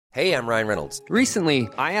Hey, I'm Ryan Reynolds. Recently,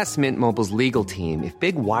 I asked Mint Mobile's legal team if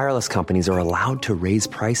big wireless companies are allowed to raise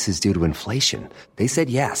prices due to inflation. They said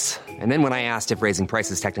yes. And then when I asked if raising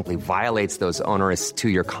prices technically violates those onerous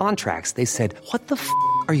two-year contracts, they said, "What the f***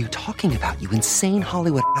 are you talking about, you insane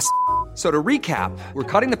Hollywood ass?" So to recap, we're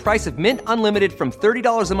cutting the price of Mint Unlimited from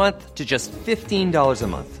 $30 a month to just $15 a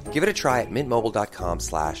month. Give it a try at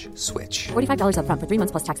mintmobile.com/switch. $45 up front for 3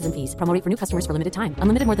 months plus taxes and fees. Promo rate for new customers for limited time.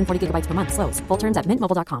 Unlimited more than 40 gigabytes per month. Slows full terms at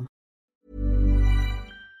mintmobile.com.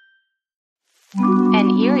 An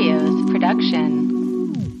Erios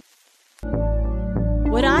production.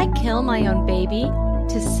 Would I kill my own baby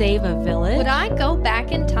to save a village? Would I go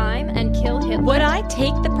back in time and kill Hitler? Would I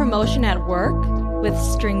take the promotion at work with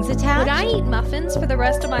strings attached? Would I eat muffins for the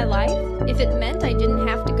rest of my life if it meant I didn't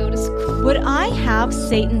have to go to school? Would I have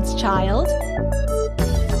Satan's child?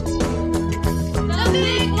 The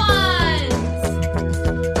Big Ones!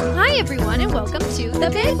 Hi everyone and welcome to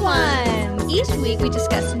The Big Ones! Each week we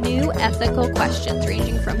discuss new ethical questions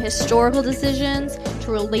ranging from historical decisions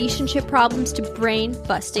to relationship problems to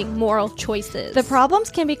brain-busting moral choices. The problems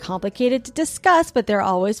can be complicated to discuss, but they're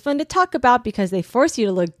always fun to talk about because they force you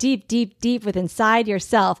to look deep, deep, deep within inside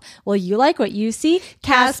yourself. Will you like what you see?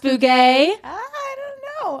 Cass Buggé? I don't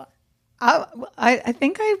know. I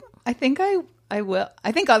think I will.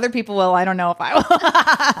 I think other people will. I don't know if I will.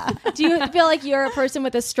 Do you feel like you're a person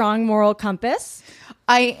with a strong moral compass?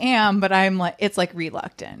 I am, but I'm like, it's like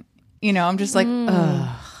reluctant. You know, I'm just like, ugh.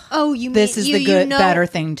 Oh, you this mean, is the good, better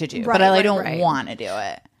thing to do. Right, but I right. don't want to do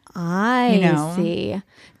it. I see.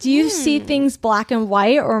 Do you see things black and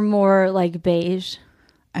white or more like beige?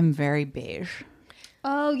 I'm very beige.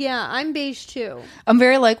 Oh, yeah. I'm beige, too. I'm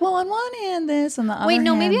very like, well, on one hand this, on the other Wait,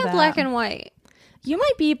 no, hand maybe I'm that. black and white. You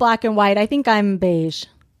might be black and white. I think I'm beige.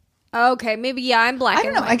 Okay, maybe, yeah, I'm black I don't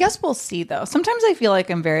and know. white. I guess we'll see, though. Sometimes I feel like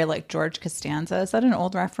I'm very like George Costanza. Is that an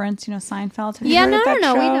old reference? You know, Seinfeld? Have you Yeah, heard of that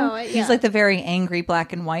no, we show? know it, yeah. He's like the very angry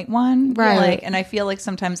black and white one. Right. Like, and I feel like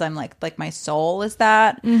sometimes I'm like my soul is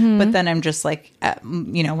that. But then I'm just like,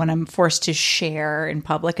 you know, when I'm forced to share in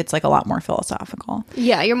public, it's like a lot more philosophical.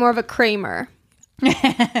 Yeah, you're more of a Kramer.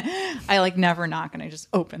 I like never knock and I just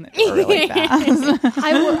open the door really fast.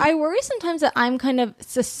 I worry sometimes that I'm kind of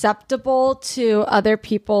susceptible to other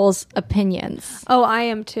people's opinions. Oh, I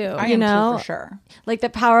am too. I You am know? too, for sure. Like the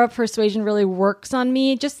power of persuasion really works on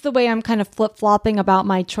me. Just the way I'm kind of flip-flopping about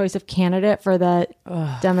my choice of candidate for the For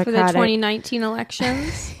the Democratic. 2019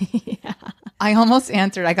 elections. I almost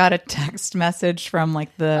answered. I got a text message from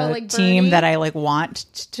like the like team Bernie? that I like want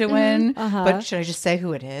to win. But should I just say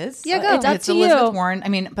who it is? Yeah, go. It's up to Elizabeth you. Warren. I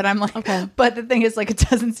mean, but I'm like, but the thing is, like, it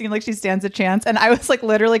doesn't seem like she stands a chance. And I was like,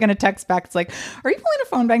 literally going to text back. It's like, are you pulling a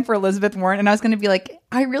phone bank for Elizabeth Warren? And I was going to be like,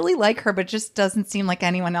 I really like her, but it just doesn't seem like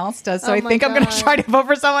anyone else does. So Oh I my think I'm going to God. try to vote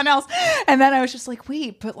for someone else. And then I was just like,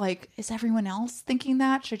 wait, but like, is everyone else thinking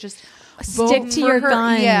that? Should I just Stick vote to for your her?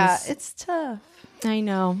 guns. Yeah, it's tough. I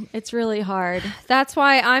know. It's really hard. That's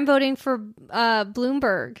why I'm voting for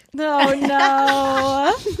Bloomberg. No,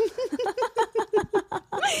 no.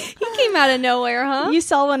 He came out of nowhere, huh? You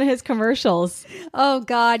saw one of his commercials. Oh,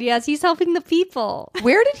 God, yes. He's helping the people.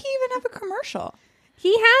 Where did he even have a commercial?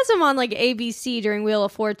 He has him on like ABC during Wheel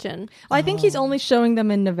of Fortune. Well, I think he's only showing them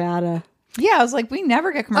in Nevada. Yeah, I was like, we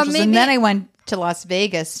never get commercials. maybe- And then I went to Las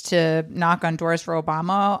Vegas to knock on doors for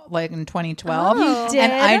Obama, like in 2012. Oh. You did?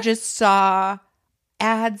 And I just saw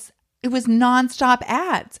ads. It was nonstop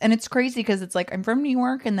ads. And it's crazy because it's like, I'm from New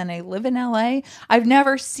York and then I live in LA. I've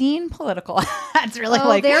never seen political ads really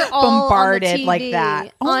like they're all on the bombarded like TV.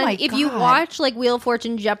 that. Oh my If God. you watch like Wheel of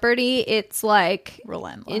Fortune Jeopardy, it's like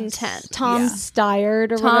Relentless. intense. Tom Yeah.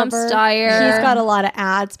 Steyer or Tom whatever. Steyer. He's got a lot of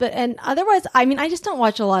ads, but and otherwise, I mean, I just don't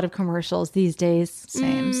watch a lot of commercials these days.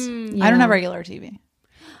 Same. Yeah. I don't have regular TV.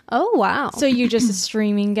 Oh, wow. So you're just a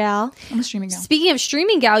streaming gal? I'm a streaming gal. Speaking of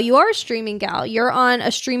streaming gal, you are a streaming gal. You're on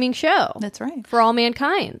a streaming show That's right. for all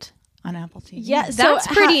mankind. On Apple TV. Yeah, That's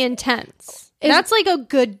so pretty intense. That's like a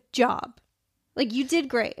good job. Like you did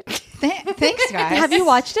great. Thanks, guys. Have you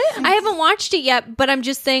watched it? I haven't watched it yet, but I'm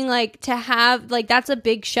just saying like to have like that's a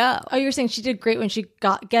big show. Oh, you're saying she did great when she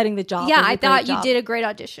got getting the job. Yeah, It was a I great thought you job. did a great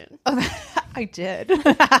audition. I did.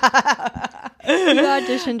 You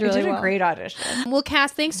auditioned I really did well. a great audition. Well,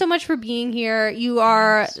 Cass, thanks so much for being here. You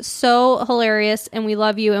are so hilarious and we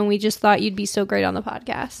love you and we just thought you'd be so great on the Oh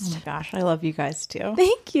podcast. my gosh, I love you guys too.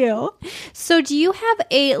 Thank you. So do you have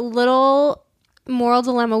a little moral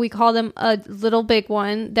dilemma, we call them a little big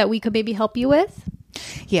one, that we could maybe help you with?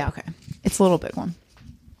 Yeah, okay. It's a little big one.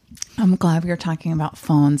 I'm glad we were talking about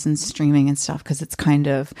phones and streaming and stuff because it's kind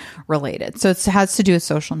of related. So it has to do with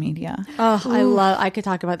social media. Oh, I could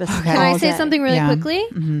talk about this. Can I say something really Yeah. quickly?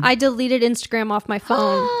 I deleted Instagram off my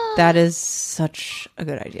phone. That is such a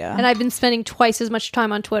good idea. And I've been spending twice as much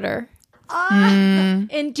time on Twitter.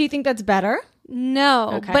 And do you think that's better?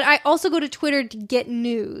 No, Okay. but I also go to Twitter to get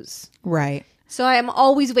news. Right. So I am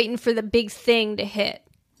always waiting for the big thing to hit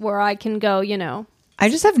where I can go, I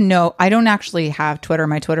just have I don't actually have Twitter.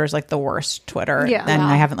 My Twitter is like the worst Twitter. Yeah. And Wow.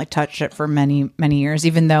 I haven't like touched it for many, many years,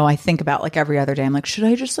 even though I think about like every other day, I'm like, should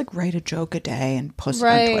I just like write a joke a day and post it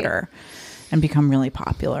on Twitter and become really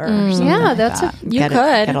popular? Or something Yeah, like that's that. you could.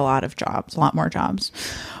 Get a lot of jobs, a lot more jobs.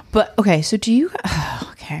 But okay, so do you,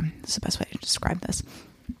 okay, this is the best way to describe this.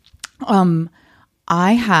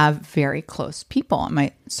 I have very close people in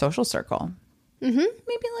my social circle. Maybe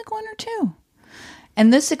like one or two.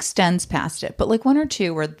 And this extends past it, but like one or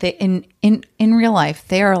two where they in real life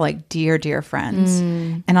they are like dear friends,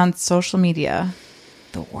 and on social media,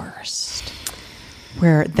 the worst.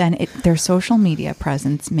 Where then their social media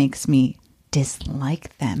presence makes me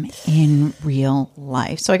dislike them in real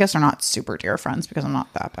life. So I guess they're not super dear friends because I'm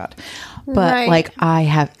not that bad, but Right. like I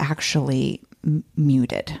have actually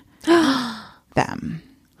muted them.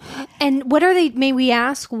 And what are they? May we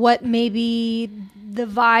ask what maybe the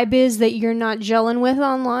vibe is that you're not gelling with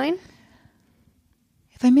online?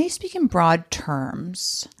 If I may speak in broad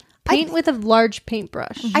terms, Paint with a large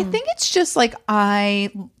paintbrush. I think it's just like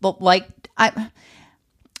I'm kind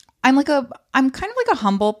of like a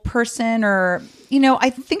humble person, or I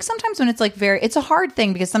think sometimes when it's like it's a hard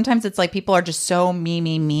thing because sometimes it's like people are just so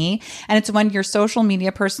me, and it's when your social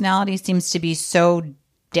media personality seems to be so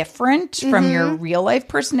different from your real life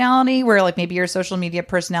personality, where like maybe your social media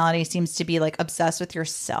personality seems to be like obsessed with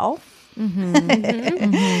yourself.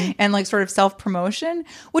 And like sort of self-promotion,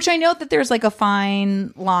 which I know that there's like a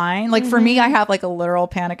fine line. Like for me, I have like a literal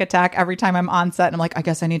panic attack every time I'm on set, and I'm like, I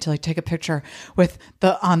guess I need to like take a picture with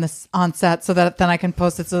on set so that then I can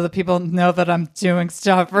post it so that people know that I'm doing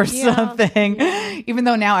stuff or something. Even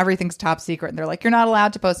though now everything's top secret and they're like, you're not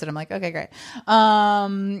allowed to post it. I'm like, okay, great.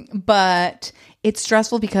 But it's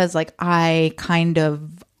stressful because like I kind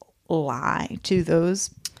of lie to those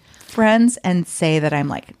friends and say that I'm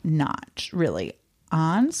like not really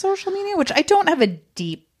on social media, which I don't have a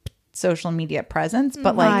deep social media presence,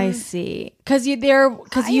 but like I see. Because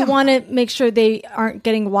you want to make sure they aren't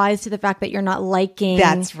getting wise to the fact that you're not liking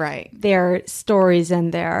that's right, their stories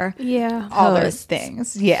and their all those posts.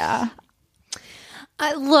 things. Yeah.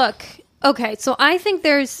 Look, okay, so I think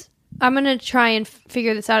I'm going to try and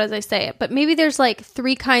figure this out as I say it, but maybe there's like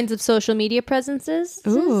 3 kinds of social media presences.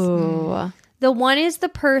 Ooh. The one is the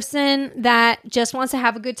person that just wants to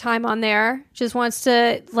have a good time on there, just wants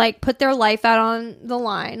to like put their life out on the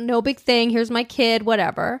line. No big thing. Here's my kid,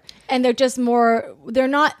 whatever. And they're just they're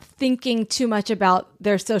not thinking too much about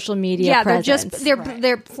their social media presence.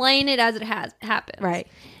 They're playing it as it has happened. Right.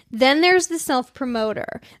 Then there's the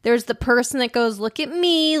self-promoter. There's the person that goes, look at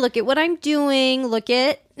me, look at what I'm doing, look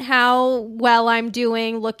at how well I'm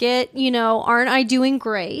doing, look at, aren't I doing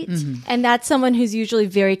great? And that's someone who's usually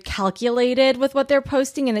very calculated with what they're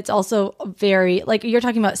posting. And it's also very, like you're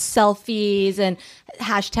talking about selfies and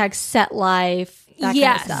hashtag set life. That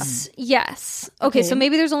kind of stuff. Yes. Okay, so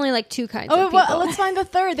maybe there's only like 2 kinds of people. Well, let's find the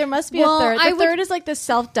third. There must be a third. The third is like the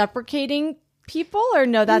self-deprecating people, or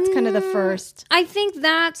no, that's kind of the first. I think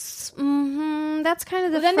that's kind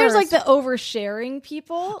of the Then first. there's like the oversharing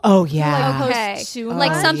people. Oh yeah. Like, okay. post too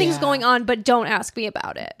Like much. something's going on, but don't ask me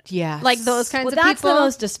about it. Yeah. Like those kinds Well, of that's people. the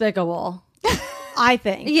most despicable. I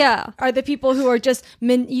think. Yeah. Are the people who are just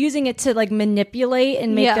using it to like manipulate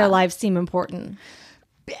and make their lives seem important.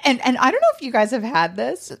 And I don't know if you guys have had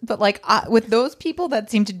this, but like with those people that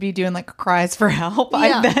seem to be doing like cries for help,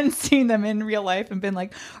 I've then seen them in real life and been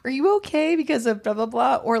like, are you okay because of blah, blah,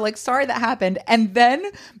 blah? Or like, sorry that happened. And then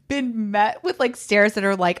been met with like stares that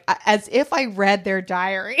are like, as if I read their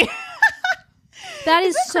diary. That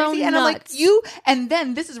is Isn't that so crazy? nuts. And I'm like, and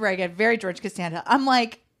then this is where I get very George Costanza. I'm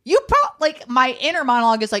like, like my inner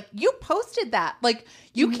monologue is like, you posted that. Like,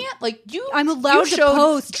 you can't, like, I'm allowed to showed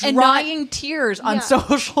post and drying tears on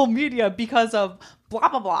social media because of blah,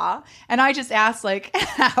 blah, blah. And I just asked, like,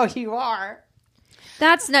 how you are.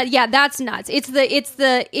 That's nuts. Yeah, that's nuts. It's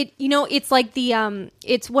like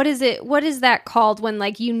what is that called when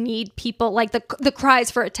like you need people, like the cries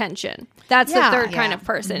for attention. That's the third kind of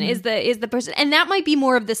person is the person, and that might be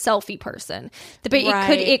more of the selfie person. But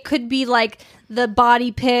it could be like the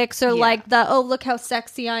body pics or like the, oh, look how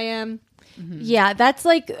sexy I am. Yeah, that's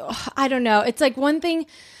like, I don't know. It's like one thing.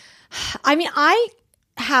 I mean, I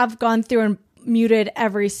have gone through and muted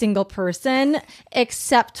every single person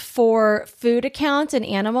except for food accounts and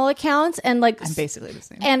animal accounts, and like I'm basically the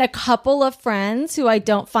same. And a couple of friends who I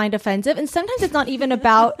don't find offensive. And sometimes it's not even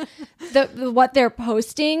about what they're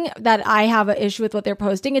posting that I have an issue with what they're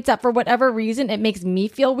posting. It's that for whatever reason it makes me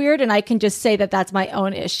feel weird, and I can just say that that's my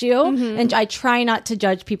own issue. And I try not to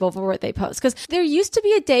judge people for what they post, because there used to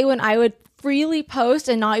be a day when I would freely post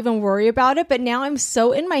and not even worry about it, but now I'm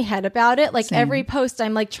so in my head about it. Like every post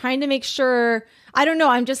I'm like trying to make sure, I don't know,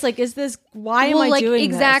 I'm just like, is this, why am I doing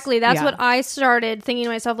exactly this? That's what I started thinking to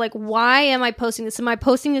myself, like, why am I posting this? Am I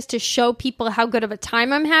posting this to show people how good of a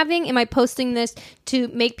time I'm having? Am I posting this to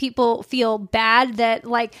make people feel bad that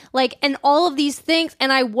like and all of these things?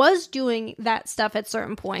 And I was doing that stuff at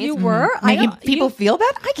certain points. You were making people feel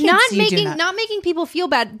bad? I can't see you doing that. Not making people feel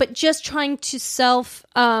bad, but just trying to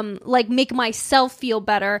make myself feel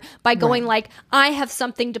better by going like, I have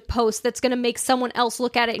something to post that's going to make someone else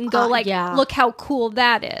look at it and go look how cool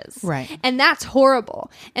that is. Right. And that's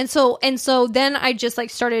horrible. And so then I just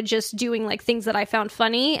like started just doing like things that I found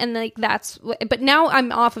funny, and like but now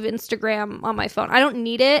I'm off of Instagram on my phone. I don't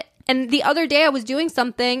need it. And the other day I was doing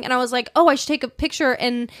something and I was like, oh, I should take a picture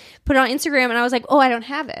and put it on Instagram, and I was like, oh, I don't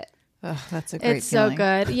have it. Ugh, that's a great It's feeling. so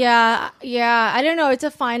good. Yeah. I don't know. It's a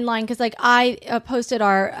fine line, because like I posted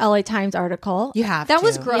our LA Times article. You have That to.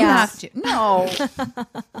 was gross. You have to. No.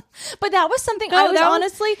 But that was something I was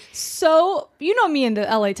honestly so, you know me in the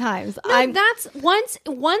LA Times. That's once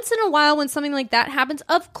in a while when something like that happens.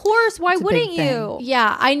 Of course, why wouldn't you?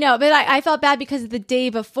 Yeah, I know. But I felt bad because the day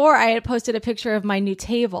before I had posted a picture of my new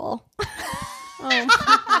table.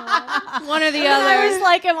 One or the other. I was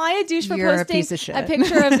like, am I a douche for You're a posting piece of shit. a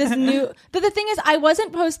picture of this new... But the thing is, I was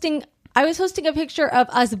posting a picture of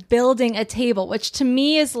us building a table, which to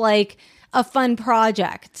me is like a fun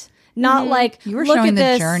project. Not like, You were look showing at the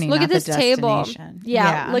this, journey, look not at this the table. destination.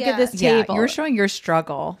 Yeah, look at this table. You were showing your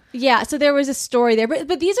struggle. Yeah, so there was a story there.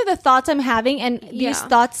 But these are the thoughts I'm having, and these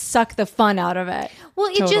thoughts suck the fun out of it. Well,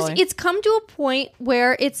 it's come to a point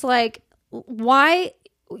where it's like, why...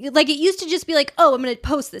 Like, it used to just be like, oh, I'm going to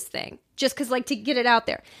post this thing just because, like, to get it out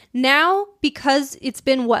there. Now, because it's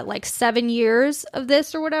been, like 7 years of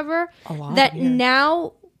this or whatever,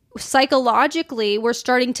 now psychologically we're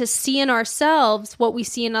starting to see in ourselves what we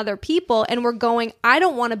see in other people, and we're going, I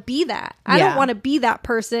don't want to be that. I don't want to be that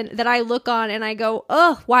person that I look on and I go,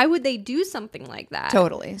 oh, why would they do something like that?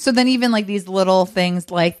 Totally. So then even like these little things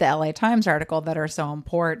like the LA Times article that are so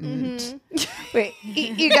important. Wait,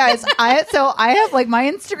 you guys, I have like my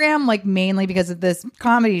Instagram, like mainly because of this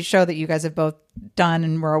comedy show that you guys have both done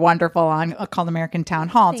and were wonderful on, called American Town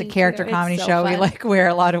Hall. It's a character comedy show. fun. We like wear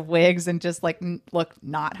a lot of wigs and just like look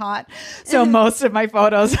not hot. So most of my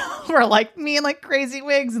photos were like me in like crazy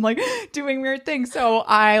wigs and like doing weird things. So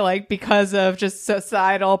I like, because of just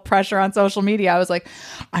societal pressure on social media, I was like,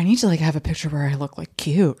 I need to like have a picture where I look like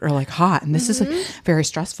cute or like hot. And this is like very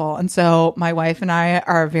stressful. And so my wife and I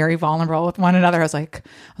are very vulnerable with one another. I was like,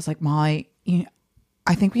 Molly,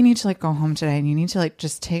 I think we need to like go home today, and you need to like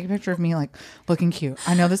just take a picture of me like looking cute.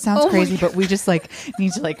 I know this sounds crazy, but we just like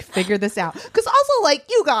need to like figure this out. Because also, like,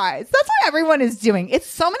 you guys, that's what everyone is doing. It's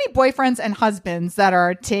so many boyfriends and husbands that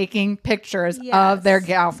are taking pictures of their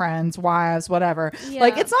girlfriends, wives, whatever.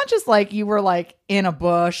 Like, it's not just like you were like in a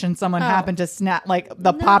bush and someone happened to snap, like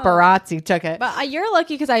the paparazzi took it. But you're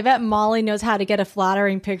lucky, because I bet Molly knows how to get a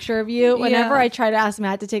flattering picture of you. Whenever I try to ask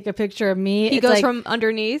Matt to take a picture of me, He it's goes like, from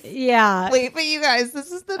underneath. yeah. Wait, but you guys,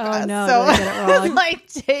 this is the best. no, So don't get it wrong. like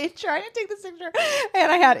trying to take this picture,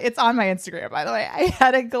 and it's on my Instagram, by the way. I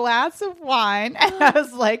had a glass of wine, and I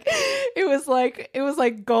was like, it was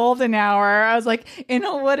like golden hour. I was like in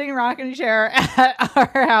a wooden rocking chair at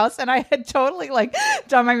our house, and I had totally like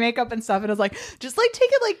done my makeup and stuff, and I was like, just like take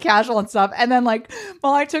it like casual and stuff. And then like,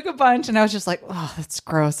 well, I took a bunch, and I was just like, oh, that's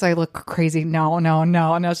gross. I look crazy. No. And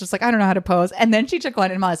I was just like, I don't know how to pose. And then she took one,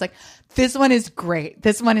 and Molly's like, this one is great.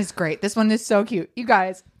 This one is great. This one is so cute. You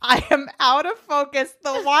guys, I am out of focus.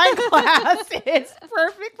 The wine glass is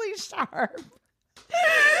perfectly sharp.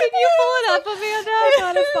 Can you pull it up, Amanda? I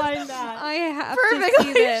gotta find that. I have to see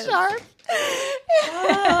Perfectly this. sharp.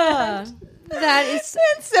 That is...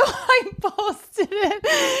 And so I posted it,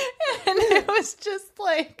 and it was just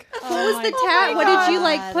like, What was the tag? What did you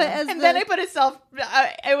like put as and then I put a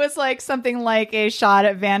it was like something like a shot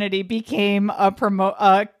at vanity became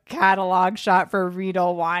a catalog shot for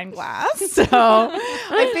Riedel wine glass. So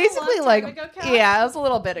I basically it was a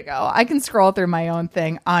little bit ago. I can scroll through my own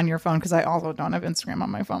thing on your phone, because I also don't have Instagram on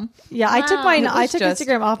my phone. Yeah, I took mine. I took just-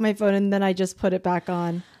 Instagram off my phone, and then I just put it back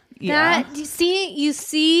on. Yeah. That you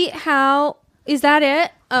see how Is that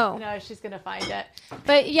it? Oh. No, she's going to find it.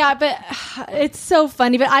 But yeah, but it's so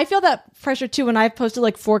funny. But I feel that pressure too when I've posted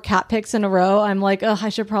like 4 cat pics in a row. I'm like, oh, I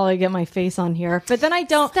should probably get my face on here. But then I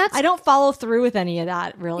don't follow through with any of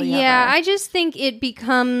that really. Yeah, ever. I just think it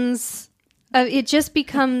just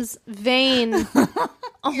becomes vain.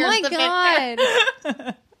 Oh my God.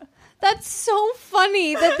 That's so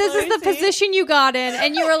funny that this is the position you got in,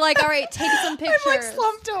 and you were like, all right, take some pictures. I'm like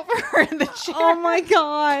slumped over in the chair. Oh my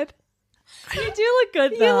God. You do look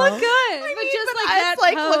good though. You look good. I but mean, just but like that it's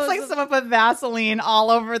like pose looks like someone put Vaseline all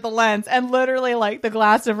over the lens, and literally like the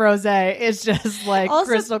glass of rosé is just like Also,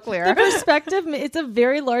 crystal clear. The perspective, it's a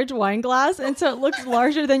very large wine glass, and so it looks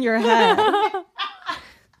larger than your head.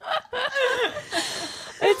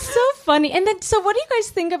 It's so funny. And then, so what do you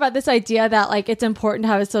guys think about this idea that like it's important to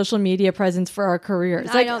have a social media presence for our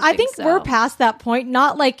careers? Like, I think so. we're past that point,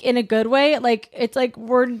 not like in a good way. Like it's like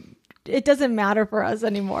it doesn't matter for us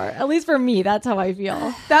anymore. At least for me, that's how I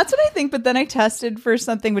feel. That's what I think. But then I tested for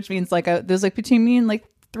something, which means like there's like between me and like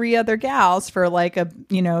 3 other gals for like a,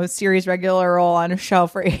 series regular role on a show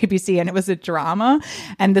for ABC, and it was a drama.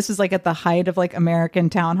 And this was like at the height of like American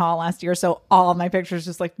Town Hall last year. So all of my pictures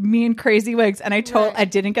just like me in crazy wigs. And I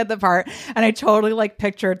didn't get the part. And I totally like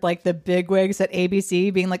pictured like the big wigs at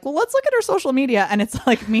ABC being like, well, let's look at our social media. And it's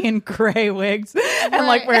like me in gray wigs and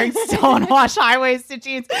like wearing stonewashed high-waisted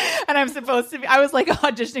jeans. And I was like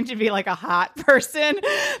auditioning to be like a hot person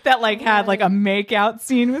that like had like a makeout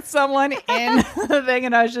scene with someone in the thing.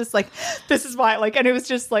 And I was just like, this is why, like, and it was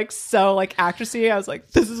just like so like actressy. I was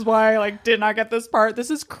like, this is why I like did not get this part.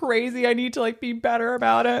 This is crazy. I need to like be better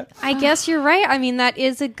about it. I guess you're right. I mean, that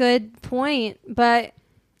is a good point, but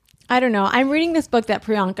I don't know. I'm reading this book that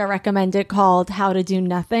Priyanka recommended called How to Do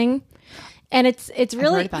Nothing. And it's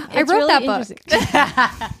really, I wrote that book.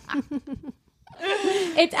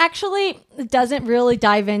 It actually doesn't really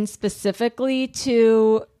dive in specifically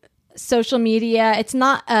to social media. It's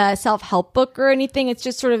not a self-help book or anything. It's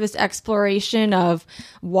just sort of this exploration of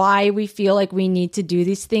why we feel like we need to do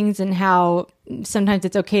these things and how sometimes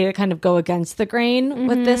it's okay to kind of go against the grain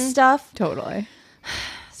with this stuff. Totally.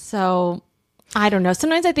 So I don't know.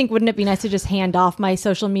 Sometimes I think, wouldn't it be nice to just hand off my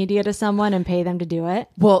social media to someone and pay them to do it?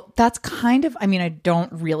 Well, that's kind of, I mean, I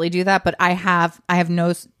don't really do that, but I have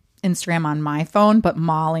no Instagram on my phone, but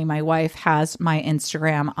Molly, my wife, has my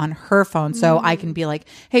Instagram on her phone. So I can be like,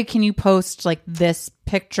 hey, can you post like this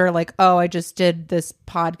picture? Like, oh, I just did this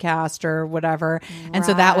podcast or whatever. And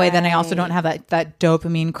so that way, then I also don't have that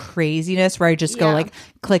dopamine craziness where I just go like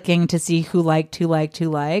clicking to see who liked.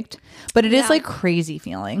 But it is like crazy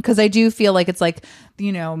feeling, because I do feel like it's like,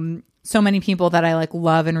 so many people that I like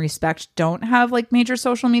love and respect don't have like major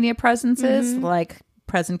social media presences, like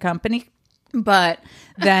present company. But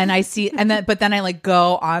then I see, but then I like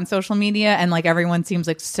go on social media and like everyone seems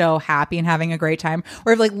like so happy and having a great time.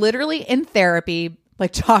 Or I've like literally in therapy,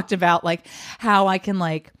 like talked about like how I can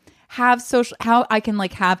like have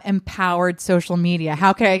empowered social media.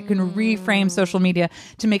 How can I can reframe social media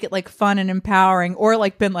to make it like fun and empowering, or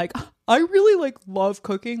like been like, I really like love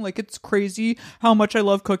cooking. Like it's crazy how much I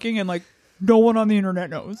love cooking, and like no one on the internet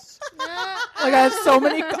knows. Like I have so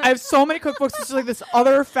many cookbooks. It's just like this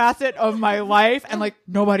other facet of my life, and like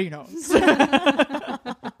nobody knows.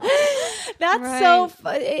 That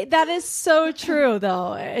is so true,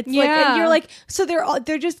 though. It's like, and you're like, so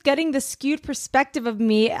they're just getting the skewed perspective of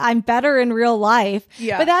me. I'm better in real life,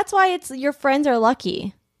 but that's why it's your friends are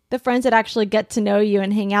lucky. The friends that actually get to know you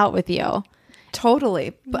and hang out with you.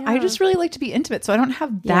 Totally, but I just really like to be intimate, so I don't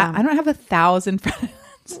have that. I don't have 1,000 friends.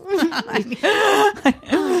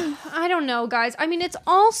 I don't know, guys. I mean, it's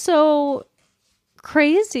also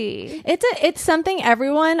crazy. It's something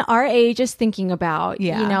everyone our age is thinking about,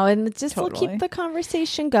 and just will keep the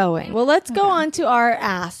conversation going. Well, let's go on to our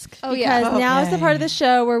ask. Because now is the part of the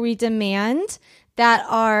show where we demand that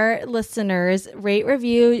our listeners rate,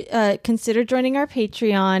 review, consider joining our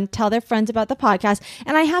Patreon, tell their friends about the podcast.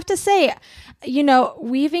 And I have to say,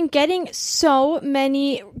 we've been getting so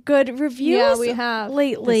many good reviews. Yeah, we have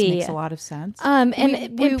lately. This makes a lot of sense. And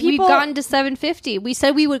we've gotten to 750. We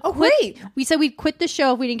said we would quit. We said we'd quit the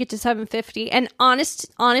show if we didn't get to 750. And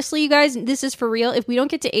honestly, you guys, this is for real. If we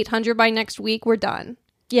don't get to 800 by next week, we're done.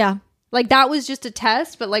 Yeah. Like that was just a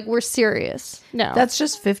test, but like we're serious. No, that's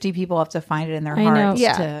just 50 people have to find it in their hearts.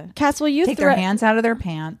 Yeah. Cass, will you take their hands out of their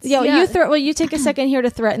pants? Yeah. Will you take a second here to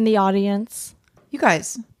threaten the audience? You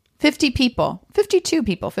guys, 50 people, 52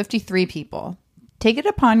 people, 53 people. Take it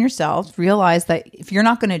upon yourselves. Realize that if you're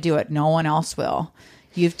not going to do it, no one else will.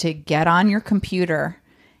 You have to get on your computer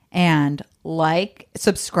and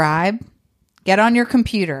subscribe. Get on your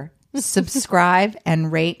computer, subscribe,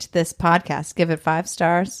 and rate this podcast. Give it 5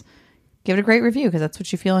 stars. give it a great review because that's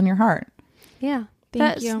what you feel in your heart. Yeah.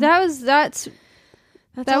 Thank you. That was That's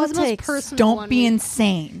the all most it takes. personal Don't one be we-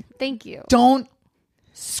 insane. Thank you. Don't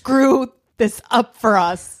screw this up for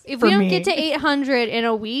us. If for we don't me. get to 800 in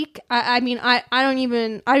a week, I don't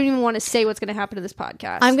even want to say what's going to happen to this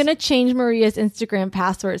podcast. I'm going to change Maria's Instagram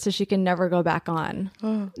password so she can never go back on.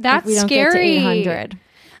 That's if we don't scary. get to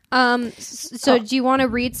 800. So do you want to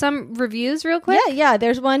read some reviews real quick? Yeah.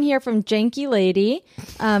 There's one here from Janky Lady.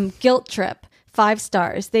 Guilt Trip. 5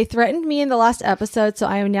 stars. They threatened me in the last episode, so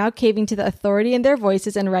I am now caving to the authority in their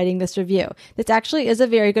voices and writing this review. This actually is a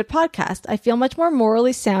very good podcast. I feel much more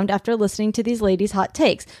morally sound after listening to these ladies' hot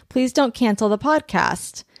takes. Please don't cancel the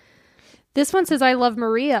podcast. This one says, I love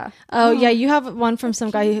Maria. Oh, yeah, you have one from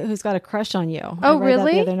some guy who's got a crush on you. I read that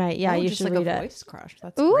really? the other night. Yeah, you just should like read a it. voice crush.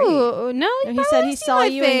 That's great. Ooh, no. He said he saw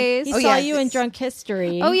you. He saw you in yes. Drunk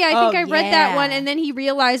History. Oh, yeah, I think I read that yeah. one. And then he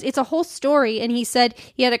realized it's a whole story. And he said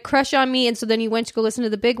he had a crush on me. And so then he went to go listen to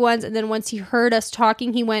the big ones. And then once he heard us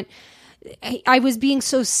talking, he went, I was being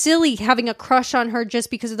so silly having a crush on her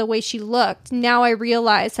just because of the way she looked. Now I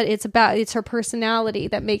realize that it's her personality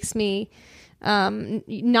that makes me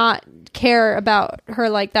not care about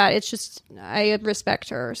her like that. It's just I respect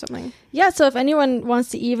her or something. Yeah, so if anyone wants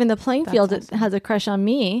to even the playing field, it has a crush on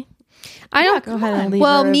me. I don't. Go ahead and leave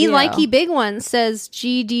Well, a me review. likey big one says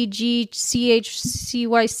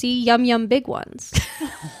GDGCHCYC yum yum big ones.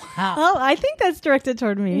 Oh, I think that's directed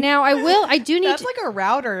toward me. Now I do need That's to, like a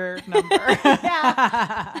router number.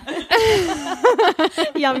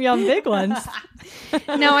 Yum yum big ones.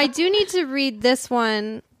 now I do need to read this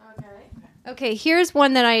one. Okay, here's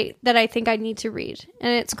one that I think I need to read,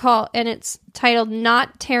 and it's titled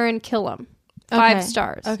 "Not Taryn Killam." 5 Okay.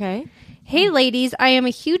 stars. Okay. Hey, ladies, I am a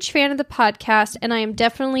huge fan of the podcast, and I am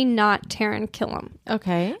definitely not Taryn Killam.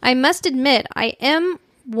 Okay. I must admit, I am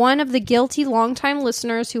one of the guilty longtime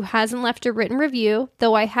listeners who hasn't left a written review,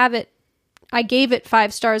 though I gave it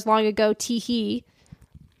 5 stars long ago, tee-hee.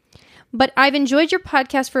 But I've enjoyed your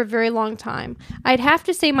podcast for a very long time. I'd have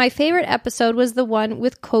to say my favorite episode was the one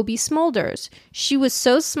with Kobe Smulders. She was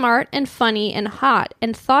so smart and funny and hot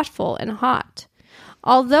and thoughtful and hot.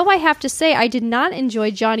 Although I have to say I did not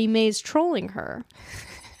enjoy Johnny Mays trolling her.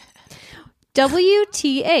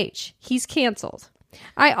 WTH, he's canceled.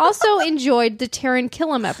 I also enjoyed the Taryn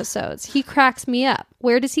Killam episodes. He cracks me up.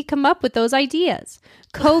 Where does he come up with those ideas?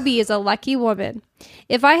 Kobe is a lucky woman.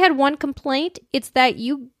 If I had one complaint, it's that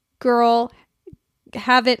you girl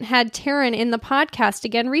haven't had Taryn in the podcast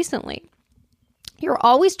again recently. You're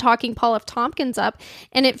always talking Paul F. Tompkins up,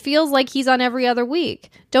 and it feels like he's on every other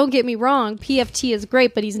week. Don't get me wrong, PFT is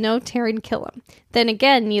great, but he's no Taryn Killam. Then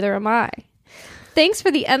again, neither am I. Thanks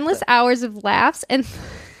for the endless hours of laughs and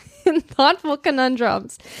thoughtful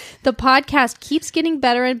conundrums. The podcast keeps getting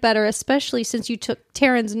better and better, especially since you took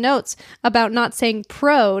Taryn's notes about not saying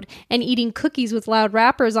prode and eating cookies with loud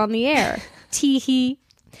rappers on the air. Tee-hee.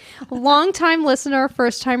 Long-time listener,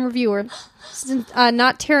 first-time reviewer.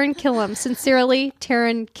 Not Taryn Killam. Sincerely,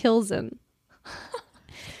 Taryn Kilson.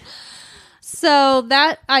 So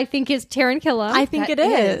that, I think, is Taryn Killam. I think it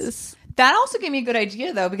is. That also gave me a good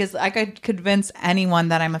idea, though, because I could convince anyone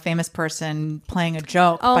that I'm a famous person playing a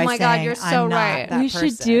joke. Oh by my God, saying you're so I'm not right. that We should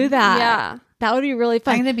person. do that. Yeah. That would be really I'm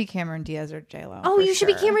fun. going to be Cameron Diaz or J-Lo. Oh, for you should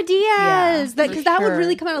be sure. Cameron Diaz. Yeah, Because for that would sure.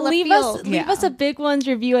 really come out of left leave field. leave us a big ones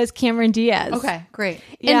review as Cameron Diaz. Okay, great.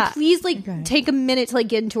 Yeah. And please, take a minute to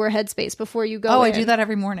get into her headspace before you go. Oh, I in. do that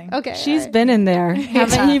every morning. Okay, She's all right. been in there.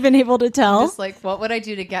 Haven't you been able to tell? Just like, what would I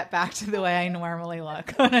do to get back to the way I normally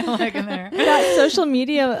look when I look in there? That social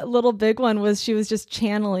media little big one was she was just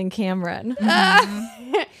channeling Cameron.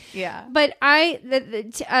 Yeah. But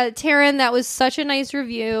Taryn, that was such a nice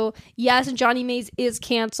review. Yes, Johnny Mays is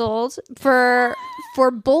canceled for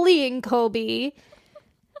bullying Kobe.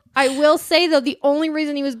 I will say, though, the only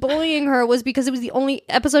reason he was bullying her was because it was the only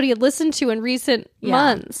episode he had listened to in recent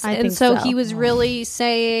months. I And think so so. he was really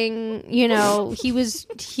saying, he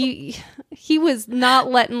was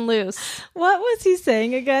not letting loose. What was he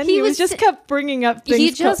saying again? He He was was just kept bringing up things.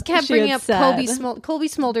 He just kept she bringing had up said. Kobe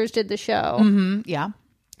Smulders did the show. Yeah.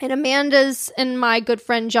 And Amanda's and my good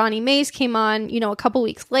friend Johnny Mays came on, a couple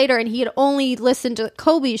weeks later, and he had only listened to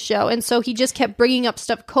Kobe's show, and so he just kept bringing up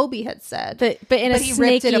stuff Kobe had said. But in a he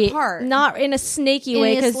ripped snaky, it apart. not in a snaky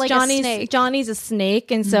way, It's because like a snake. Johnny's a snake,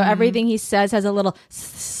 and so everything he says has a little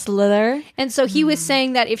slither. And so he was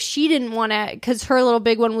saying that if she didn't want to, because her little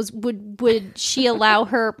big one was, would she allow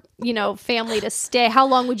her family to stay? How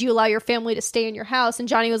long would you allow your family to stay in your house? And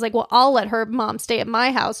Johnny was like, well, I'll let her mom stay at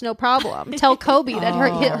my house. No problem. Tell Kobe that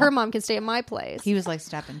her mom can stay at my place. He was like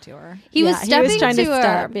stepping to her. He was trying to her.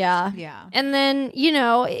 step. Yeah. Yeah. And then, he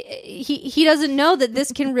doesn't know that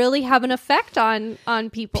this can really have an effect on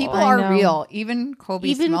people. People I know. are real. Even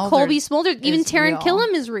Colby Smulders, even is Taryn real.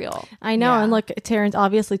 Killam is real. I know. Yeah. And look, Taryn's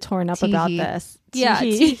obviously torn up about Tee-hee. this. Yeah,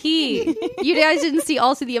 Tee-hee. you guys didn't see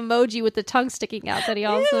also the emoji with the tongue sticking out that he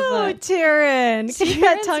also Ew, put. Taryn. Keep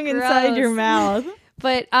that Taryn's tongue inside your gross. mouth.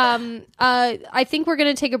 But I think we're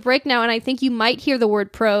going to take a break now, and I think you might hear the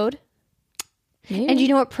word prode. Maybe. And do you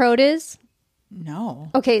know what prode is? No.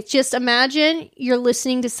 Okay, just imagine you're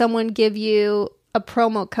listening to someone give you a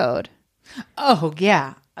promo code. Oh,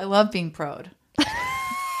 yeah. I love being prode.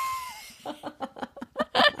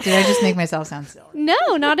 Did I just make myself sound silly? No,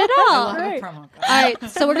 not at all. I love a promo code. All right,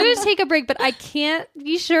 so we're going to take a break, but I can't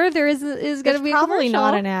be sure there is going to be a probably commercial.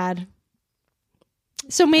 not an ad.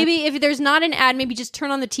 So maybe if there's not an ad, maybe just turn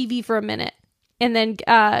on the TV for a minute and then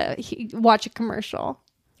watch a commercial.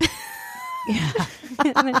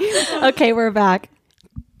 Okay, we're back.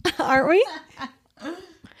 Aren't we?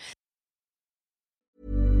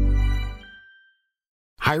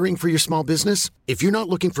 Hiring for your small business? If you're not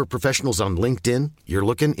looking for professionals on LinkedIn, you're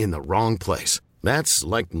looking in the wrong place. That's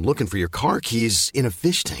like looking for your car keys in a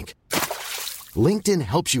fish tank. LinkedIn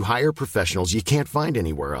helps you hire professionals you can't find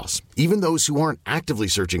anywhere else, even those who aren't actively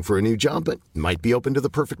searching for a new job but might be open to the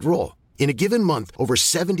perfect role. In a given month, over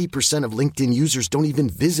 70% of LinkedIn users don't even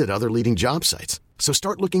visit other leading job sites. So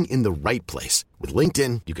start looking in the right place. With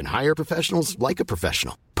LinkedIn, you can hire professionals like a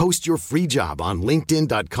professional. Post your free job on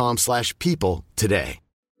linkedin.com/people today.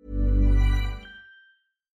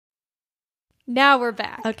 Now we're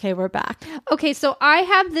back. Okay, we're back. Okay, so I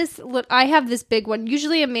have this big one.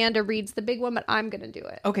 Usually Amanda reads the big one, but I'm going to do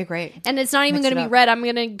it. Okay, great. And it's not even Mix going to it be up. read. I'm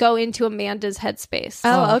going to go into Amanda's headspace.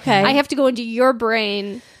 Oh, okay. I have to go into your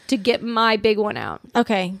brain to get my big one out.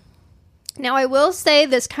 Okay. Now, I will say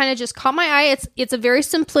this kind of just caught my eye. It's a very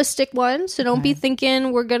simplistic one, so don't be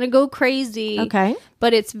thinking we're going to go crazy. Okay.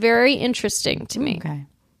 But it's very interesting to me. Okay.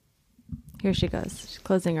 Here she goes. She's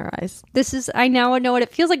closing her eyes. I now know what it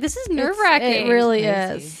feels like. This is nerve-wracking. It really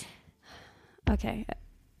Crazy. is. Okay.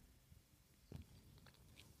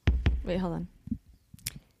 Wait, hold on.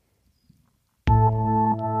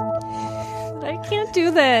 I can't do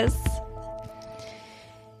this.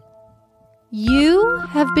 You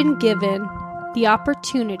have been given the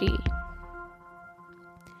opportunity.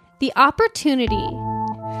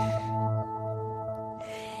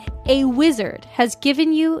 A wizard has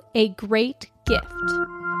given you a great gift.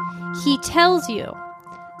 He tells you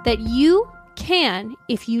that you can,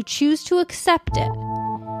 if you choose to accept it,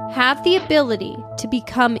 have the ability to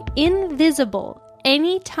become invisible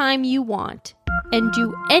anytime you want and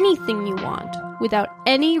do anything you want without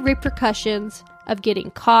any repercussions of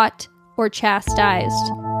getting caught or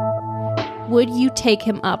chastised. Would you take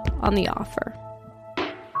him up on the offer?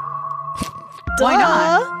 Why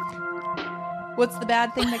not? What's the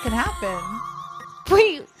bad thing that could happen?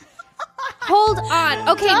 Wait. Hold on.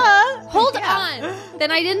 Okay. Hold on. Then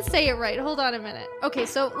I didn't say it right. Hold on a minute. Okay,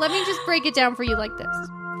 so let me just break it down for you like this.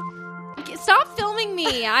 Stop filming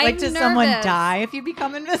me. I'm Like, does nervous. someone die if you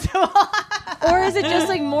become invisible? Or is it just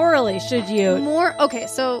like morally, should you? Okay,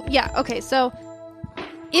 so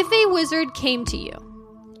if a wizard came to you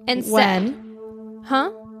and said, When? huh?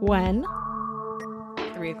 When?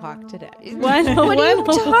 3:00 today. When? What are you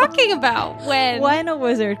talking about? When a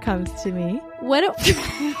wizard comes to me.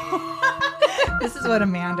 This is what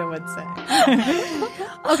Amanda would say.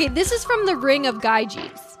 Okay, this is from the Ring of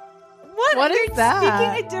Gyges. What is that?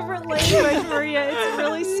 Speaking a different language, Maria. It's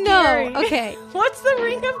really No, scary. okay. What's the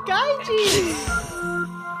Ring of Gyges?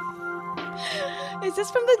 Is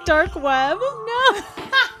this from the dark web? No.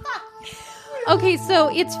 Okay,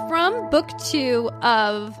 so it's from book 2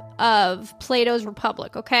 of Plato's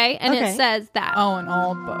Republic, okay? And Okay. it says that Oh, an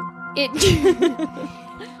old book.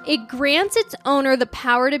 it grants its owner the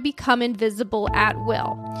power to become invisible at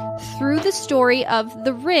will. Through the story of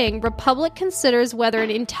the ring, Republic considers whether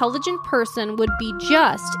an intelligent person would be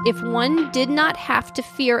just if one did not have to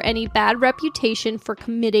fear any bad reputation for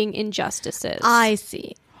committing injustices. I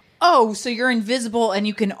see. Oh, so you're invisible and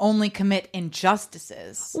you can only commit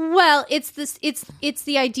injustices. Well, it's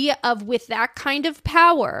the idea of with that kind of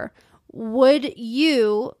power, would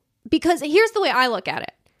you, because here's the way I look at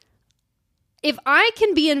it. If I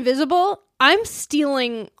can be invisible, I'm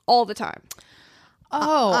stealing all the time.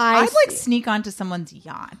 Oh, I I'd like sneak onto someone's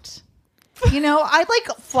yacht. You know, I'd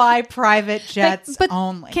like fly private jets But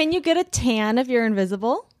only. can you get a tan if you're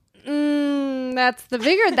invisible? That's the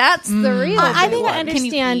real. I think I Can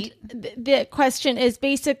you understand. eat? The question is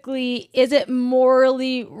basically: is it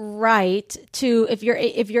morally right to, if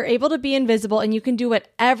you're able to be invisible and you can do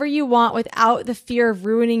whatever you want without the fear of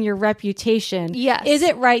ruining your reputation? Yes. Is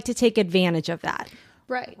it right to take advantage of that?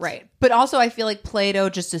 Right. But also, I feel like Plato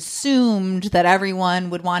just assumed that everyone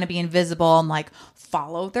would want to be invisible and like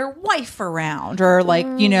follow their wife around or like,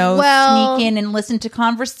 sneak in and listen to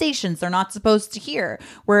conversations they're not supposed to hear.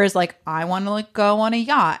 Whereas like, I want to like go on a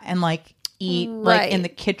yacht and like eat like in the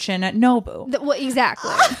kitchen at Nobu. Well,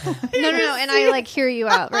 exactly. No. And I like hear you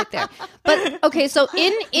out right there. But okay, so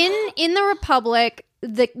in the Republic,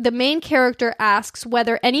 the main character asks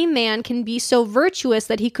whether any man can be so virtuous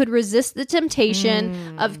that he could resist the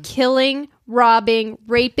temptation of killing, robbing,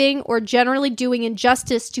 raping, or generally doing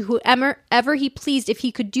injustice to whoever he pleased if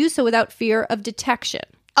he could do so without fear of detection.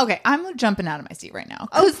 Okay, I'm jumping out of my seat right now.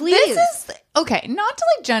 Oh, please. This is, okay, not to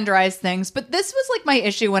like genderize things, but this was like my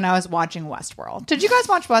issue when I was watching Westworld. Did you guys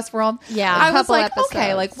watch Westworld? Yeah. I was couple like, okay,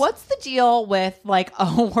 episodes. like what's the deal with like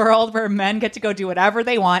a world where men get to go do whatever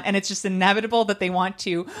they want and it's just inevitable that they want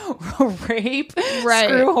to rape,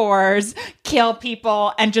 screw whores, kill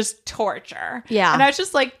people, and just torture. Yeah. And I was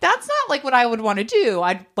just like, that's not like what I would want to do.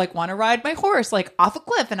 I'd like want to ride my horse like off a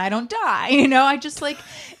cliff and I don't die. I just like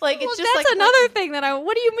it's just That's like another thing that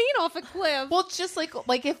what do you mean off a cliff? well, it's just like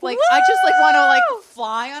if like I just like want to like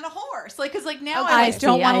fly on a horse, like because like now I like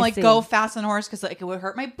don't want to like go fast on a horse because like it would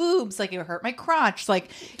hurt my boobs, like it would hurt my crotch, like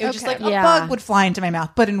it would just like a bug would fly into my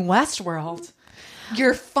mouth. But in Westworld,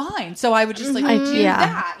 you're fine. So I would just like do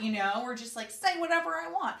that, or just like say whatever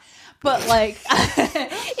I want. But like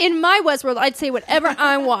in my Westworld, I'd say whatever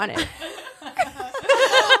I wanted.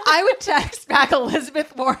 I would text back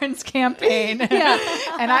Elizabeth Warren's campaign.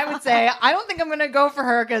 And I would say, I don't think I'm going to go for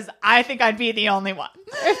her because I think I'd be the only one.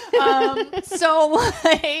 So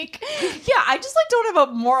like, I just like don't have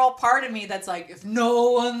a moral part of me that's like, if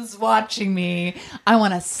no one's watching me, I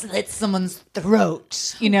want to slit someone's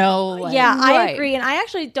throat, like, I agree. And I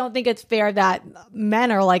actually don't think it's fair that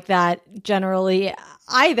men are like that generally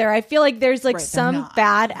either. I feel like there's like some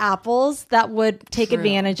bad apples that would take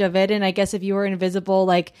advantage of it. And I guess if you were invisible,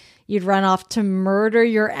 like you'd run off to murder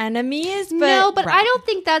your enemies. But I don't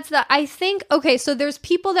think that's I think, okay, so there's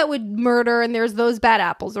people that would murder and there's those bad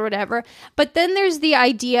apples or whatever. But then there's the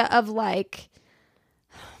idea of like,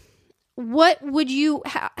 what would you,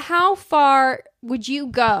 how far would you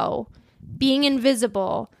go being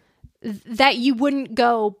invisible that you wouldn't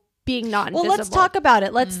go being not invisible? Well, let's talk about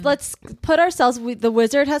it. Let's put ourselves, the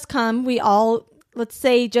wizard has come. We all, let's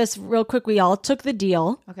say just real quick, we all took the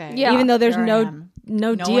deal. Okay. Yeah. Even though there's Here I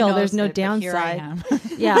no am. deal, there's no it, but here I downside. am.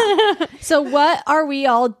 Yeah. So what are we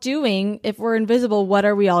all doing if we're invisible? What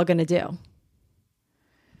are we all going to do?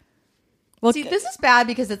 Well, See, this is bad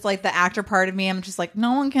because it's like the actor part of me. I'm just like,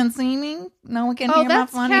 no one can see me. No one can hear my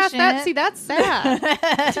funny shit. That's sad.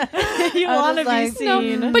 you want to be like,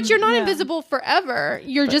 seen. No, but you're not invisible forever.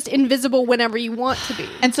 You're just invisible whenever you want to be.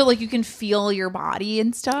 And so like you can feel your body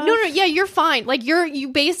and stuff. No, yeah, you're fine. Like you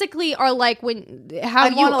basically are like when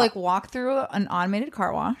I'd want to like walk through an automated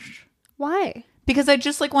car wash. Why? Because I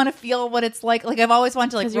just like want to feel what it's like. Like I've always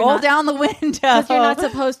wanted to like you're roll not- down the window. Because you're not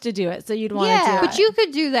supposed to do it, so you'd want to do it. But you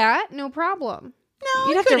could do that, no problem. No, You'd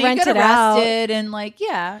you have to couldn't. rent You get it out. arrested and like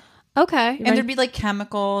Okay. and there'd be like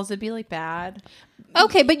chemicals. It'd be like bad.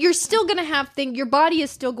 Okay, but you're still going to have your body is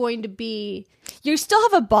still going to be... You still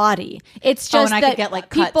have a body. It's just and I that could get, like,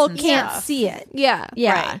 cuts people and can't stuff. see it. Yeah.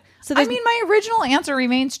 Yeah. Right. So I mean, my original answer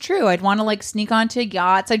remains true. I'd want to like sneak onto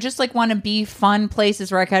yachts. I just like want to be fun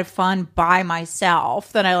places where I could have fun by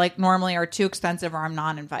myself that I like normally are too expensive or I'm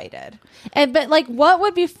not invited. but like, what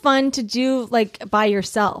would be fun to do like by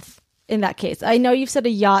yourself? In that case, I know you've said a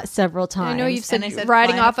yacht several times. I know you've said, And I said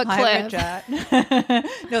riding flying off a private cliff. jet.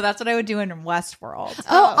 No, that's what I would do in Westworld.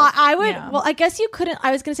 I would. yeah. Well, I guess you couldn't.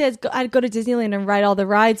 I was going to say I'd go to Disneyland and ride all the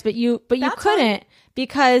rides, but you couldn't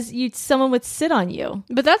because someone would sit on you.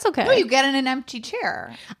 But that's okay. No, you get in an empty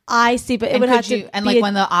chair. I see, but it And would could have you, to. and be like a-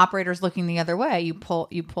 when the operator's looking the other way, you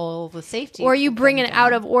pull the safety. Or you bring thing an down.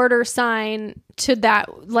 out of order sign to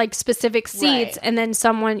that like specific seats, Right. and then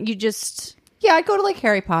someone you just... Yeah, I'd go to like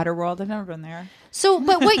Harry Potter World. I've never been there. So,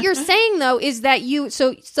 but what you're saying though is that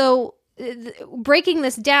breaking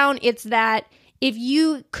this down, it's that if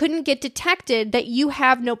you couldn't get detected, that you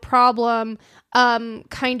have no problem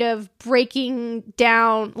kind of breaking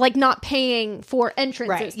down, like not paying for entrances.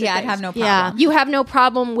 Right. to Yeah, I'd things. have no problem. Yeah. You have no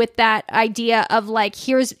problem with that idea of like,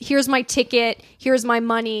 here's my ticket, here's my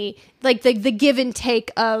money, like the give and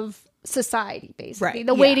take of society, basically. Right,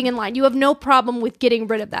 The yeah. waiting in line. You have no problem with getting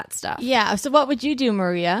rid of that stuff. Yeah. So what would you do,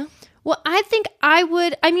 Maria? Well, I think I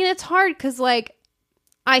would. I mean, it's hard because, like,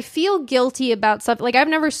 I feel guilty about stuff. Like, I've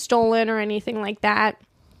never stolen or anything like that.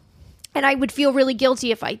 And I would feel really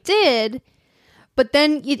guilty if I did. But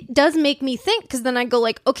then it does make me think, because then I go,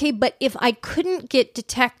 like, okay, but if I couldn't get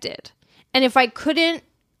detected, and if I couldn't,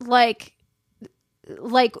 and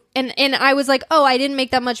I was like, oh, I didn't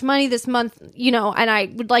make that much money this month, you know, and I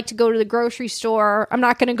would like to go to the grocery store. I'm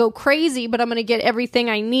not going to go crazy, but I'm going to get everything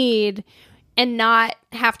I need and not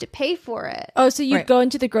have to pay for it. Oh, so you'd go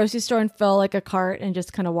into the grocery store and fill like a cart and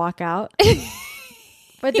just kind of walk out?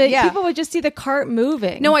 But the people would just see the cart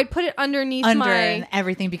moving. No, I'd put it underneath and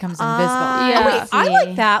everything becomes invisible. Yeah. Oh, wait, I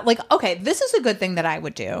like that. Like, okay, this is a good thing that I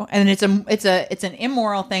would do, and it's an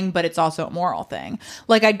immoral thing, but it's also a moral thing.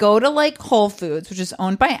 Like, I'd go to like Whole Foods, which is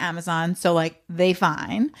owned by Amazon, so like they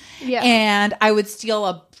fine. Yeah, and I would steal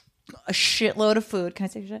a shitload of food. Can I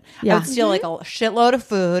say shit? Yeah. I would steal like a shitload of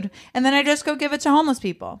food, and then I just go give it to homeless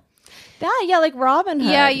people. Yeah, like Robin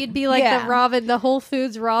Hood. Yeah, you'd be like the Whole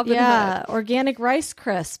Foods Robin Hood. Organic Rice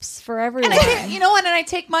Crisps for everyone. And you know what? And I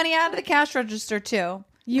take money out of the cash register too.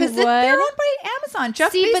 You would? They're owned by Amazon.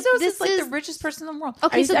 Jeff Bezos is like the richest person in the world.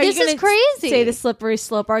 Okay, so this is crazy. Say the slippery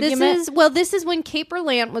slope argument. This is when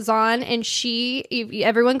Caperland was on, and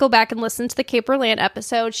everyone go back and listen to the Caperland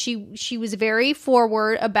episode. She was very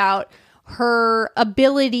forward about her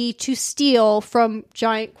ability to steal from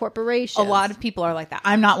giant corporations. A lot of people are like that.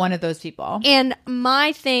 I'm not one of those people. And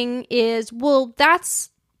my thing is, well, that's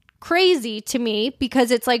crazy to me,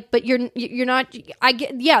 because it's like, but you're not. I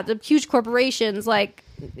get, the huge corporations, like,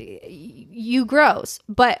 you gross,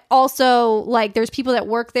 but also like there's people that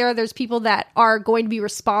work there. There's people that are going to be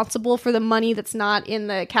responsible for the money that's not in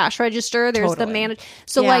the cash register. There's the manager.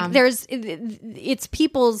 So like it's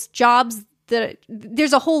people's jobs.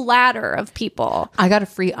 There's a whole ladder of people. I got a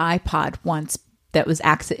free iPod once that was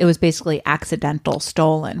it was basically accidental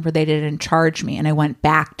stolen, where they didn't charge me, and I went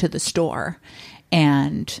back to the store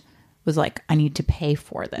and was like, I need to pay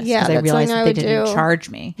for this, because I realized that they didn't charge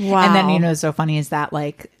me. Wow. And then, you know, what's so funny is that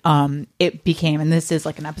like it became, and this is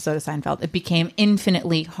like an episode of Seinfeld, it became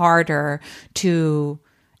infinitely harder to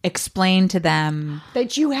explain to them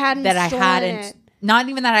that you hadn't that stolen I hadn't it. Not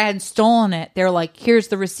even that I hadn't stolen it. They're like, here's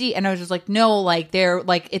the receipt. And I was just like, no, like, they're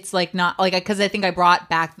like, it's like not like, because I think I brought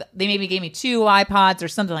back, they maybe gave me 2 iPods or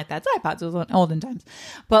something like that. It's iPods, it was olden times.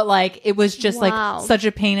 But like, it was just like such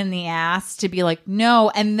a pain in the ass to be like,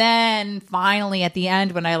 no. And then finally at the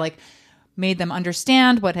end, when I like made them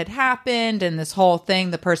understand what had happened and this whole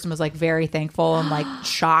thing, the person was like very thankful and like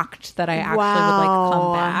shocked that I actually would like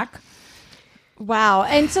come back. Wow.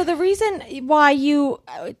 And so the reason why you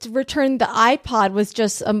returned the iPod was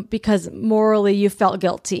just because morally you felt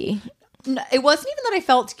guilty. No, it wasn't even that I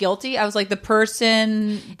felt guilty. I was like, the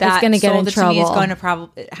person that sold it to trouble. me is going to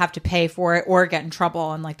probably have to pay for it or get in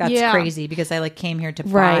trouble. And like, that's crazy, because I like came here to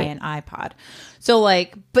buy an iPod. So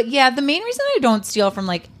like, but yeah, the main reason I don't steal from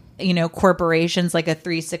like, you know, corporations like a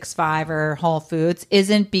 365 or Whole Foods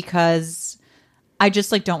isn't because I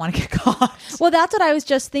just like don't want to get caught. Well, that's what I was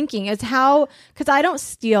just thinking, is how, because I don't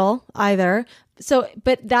steal either. So,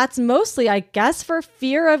 but that's mostly, I guess, for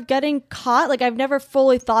fear of getting caught. Like, I've never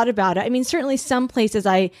fully thought about it. I mean, certainly some places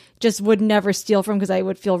I just would never steal from because I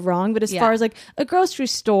would feel wrong. But as far as like a grocery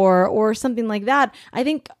store or something like that,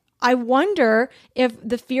 I wonder if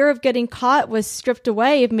the fear of getting caught was stripped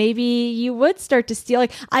away, if maybe you would start to steal.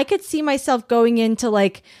 Like, I could see myself going into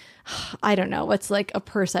like, I don't know, what's like a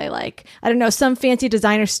purse I like. I don't know, some fancy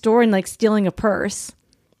designer store and like stealing a purse,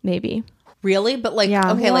 maybe. Really? But like,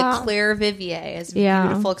 like Claire Vivier has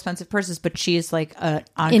beautiful, expensive purses, but she's like an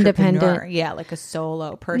entrepreneur. Independent. Yeah, like a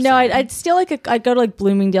solo person. No, I'd steal like I'd go to like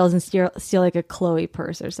Bloomingdale's and steal like a Chloe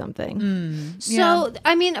purse or something. So,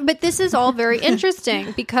 I mean, but this is all very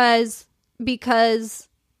interesting because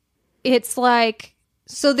it's like,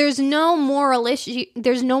 so there's no moral issue.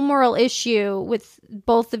 There's no moral issue with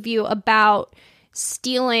both of you about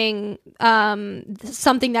stealing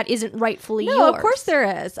something that isn't rightfully yours. No, of course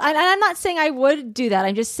there is. I'm not saying I would do that.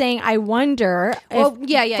 I'm just saying I wonder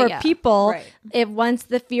if people, if once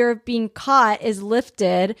the fear of being caught is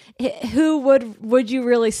lifted, who would you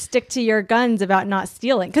really stick to your guns about not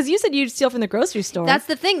stealing? Because you said you'd steal from the grocery store. That's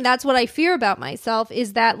the thing. That's what I fear about myself,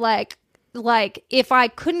 is that like if I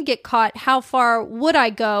couldn't get caught, how far would I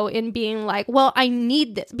go in being like, well, I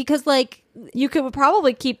need this? Because like, you could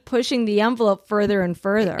probably keep pushing the envelope further and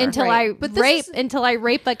further until I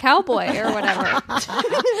rape a cowboy or whatever.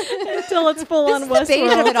 Until it's full on Westworld. The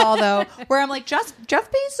base of it all, though, where I'm like, Jeff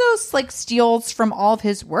Bezos like steals from all of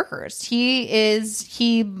his workers.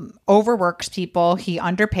 He overworks people. He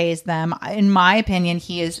underpays them. In my opinion,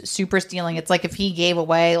 he is super stealing. It's like if he gave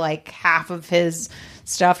away like half of his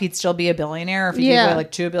stuff, he'd still be a billionaire. Or if he gave away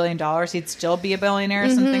like $2 billion, he'd still be a billionaire or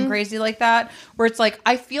something crazy like that. Where it's like,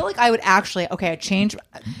 I feel like I would actually, I change,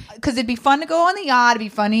 because it'd be fun to go on the yacht. It'd be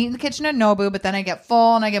fun to eat in the kitchen at Nobu, but then I get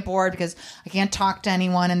full and I get bored because I can't talk to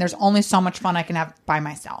anyone and there's only so much fun I can have by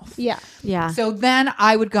myself. Yeah. Yeah. So then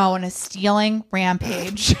I would go on a stealing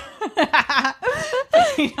rampage.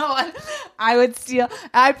 You know what? I would steal.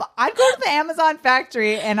 I'd go to the Amazon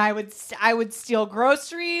factory and I would steal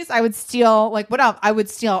groceries. I would steal what else? I would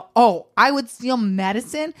steal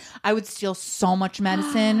medicine. I would steal so much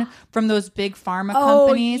medicine from those big pharma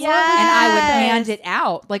companies, yes. and I would hand it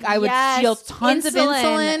out. Like I would steal tons of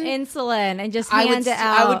insulin, and just hand it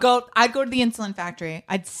out. I'd go to the insulin factory.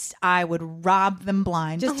 I would rob them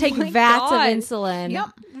blind. Just take vats of insulin. Yep.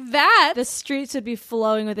 That The streets would be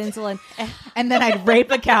flowing with insulin. And then I'd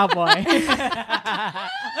rape a cowboy.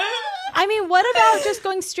 I mean, what about just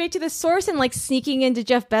going straight to the source and sneaking into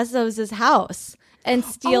Jeff Bezos' house and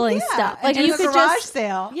stealing stuff? Like you you could garage just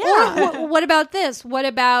sale. Yeah. Or what about this? What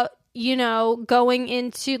about going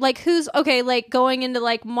into going into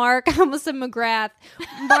Mark, I almost said McGrath.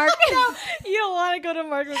 Mark, You don't want to go to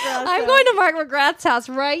Mark McGrath. I'm going to Mark McGrath's house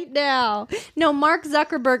right now. No, Mark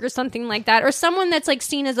Zuckerberg or something like that, or someone that's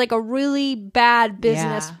seen as a really bad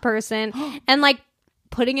business person, and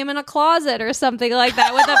putting him in a closet or something like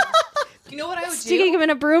that with a. You know what I would sticking him in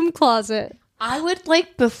a broom closet. I would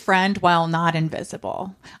befriend while not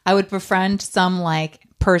invisible. I would befriend some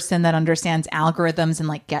person that understands algorithms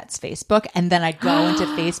and gets Facebook, and then I'd go into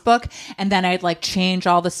Facebook and then I'd change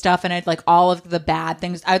all the stuff, and I'd all of the bad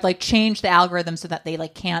things. I'd change the algorithm so that they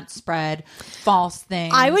can't spread false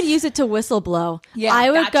things. I would use it to whistleblow. Yeah,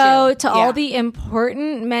 I would that go too. to all the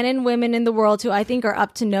important men and women in the world who I think are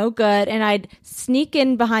up to no good, and I'd sneak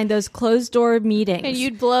in behind those closed door meetings. And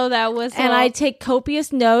you'd blow that whistle. And I'd take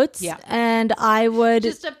copious notes. Yeah. And I would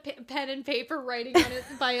just a pen and paper writing on it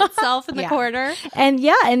by itself in the corner.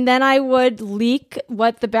 And then I would leak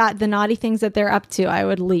what the naughty things that they're up to. I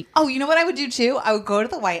would leak. Oh, you know what I would do too? I would go to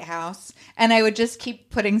the White House and I would just keep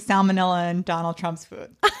putting salmonella in Donald Trump's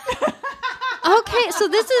food. Okay, so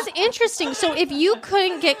this is interesting. So if you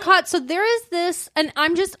couldn't get caught, so there is this, and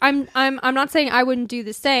I'm not saying I wouldn't do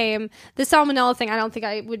the same. The salmonella thing, I don't think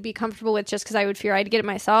I would be comfortable with, just because I would fear I'd get it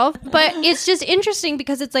myself. But it's just interesting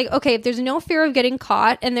because it's okay, if there's no fear of getting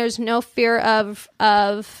caught and there's no fear of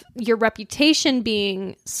your reputation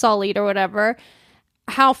being sullied or whatever,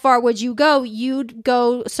 how far would you go? You'd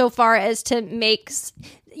go so far as to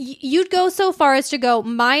go,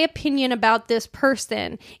 my opinion about this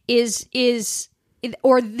person is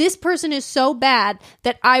or this person is so bad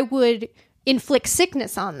that I would inflict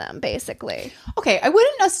sickness on them, basically. Okay, I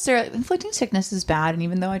wouldn't necessarily. Inflicting sickness is bad, and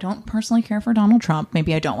even though I don't personally care for Donald Trump,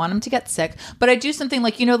 maybe I don't want him to get sick, but I do something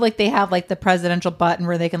they have the presidential button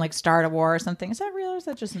where they can start a war or something. Is that real or is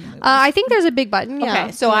that just in the movies? I think there's a big button, yeah.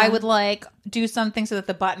 Okay, so I would do something so that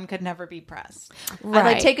the button could never be pressed.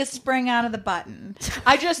 Right. I'd take a spring out of the button.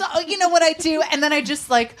 I just, you know what I do? And then I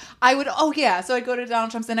just I would, so I'd go to Donald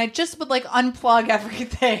Trump's and I just would unplug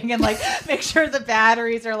everything and make sure the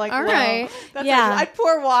batteries are all low. right. That's Yeah. I'd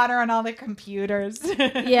pour water on all the computers.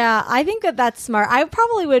 Yeah, I think that's smart. I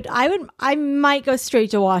probably would. I might go straight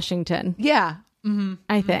to Washington. Yeah.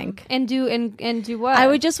 I think. And do what? I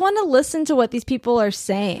would just want to listen to what these people are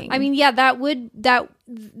saying. I mean, yeah, that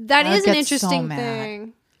is an interesting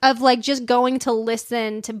thing of just going to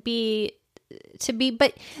listen to be,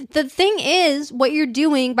 but the thing is, what you're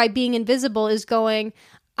doing by being invisible is going,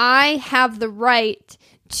 I have the right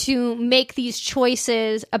to make these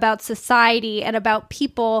choices about society and about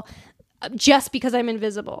people just because I'm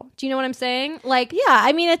invisible. Do you know what I'm saying? yeah,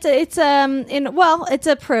 I mean, it's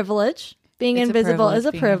a privilege. Being invisible is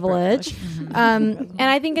a privilege. And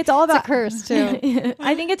I think it's all about It's a curse too.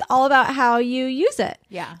 I think it's all about how you use it.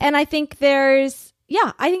 Yeah. And I think I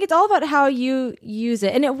think it's all about how you use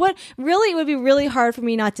it. And it would be really hard for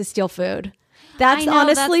me not to steal food. That's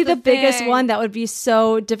honestly the biggest one that would be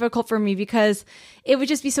so difficult for me because it would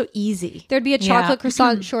just be so easy. There'd be a chocolate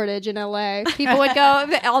croissant shortage in LA. People would go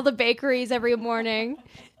to all the bakeries every morning.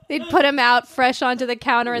 They'd put them out fresh onto the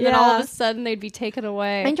counter, and then all of a sudden they'd be taken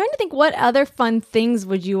away. I'm trying to think, what other fun things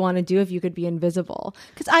would you want to do if you could be invisible?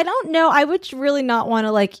 Because I don't know. I would really not want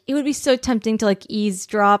to, it would be so tempting to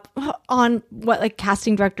eavesdrop on what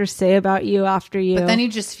casting directors say about you after you. But then you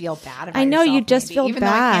just feel bad about I know, yourself, you just maybe. feel Even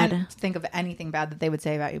bad. Though I can't think of anything bad that they would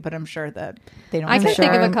say about you, but I'm sure that they don't. I can say think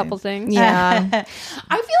of a anything. couple things. Yeah.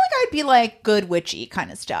 I feel I'd be good witchy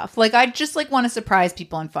kind of stuff. I'd just want to surprise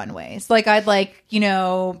people in fun ways. I'd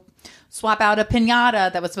swap out a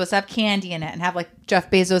piñata that was supposed to have candy in it and have like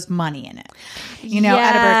Jeff Bezos' money in it, you know, at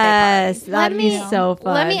a birthday party. That'd be so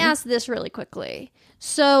fun. Let me ask this really quickly.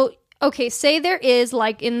 So, okay, say there is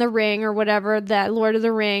like in the ring or whatever, that Lord of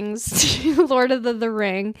the Rings, Lord of the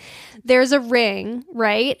Ring, there's a ring,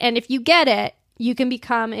 right? And if you get it, you can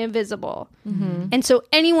become invisible. Mm-hmm. And so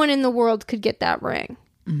anyone in the world could get that ring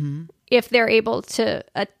if they're able to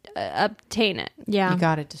obtain it. Yeah. You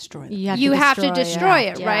got to destroy it. You have to destroy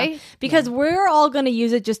it, right? Because we're all going to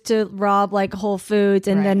use it just to rob like Whole Foods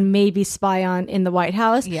and then maybe spy on in the White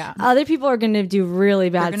House. Yeah. Other people are going to do really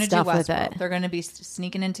bad They're stuff do with it. They're going to be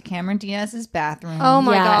sneaking into Cameron Diaz's bathroom. Oh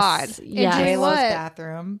my Yes. God. Yes. And J-Lo's what?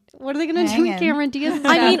 bathroom. What are they going to do with Cameron Diaz?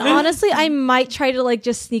 I mean, honestly, I might try to like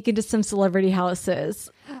just sneak into some celebrity houses.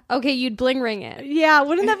 Okay, you'd bling ring it. Yeah,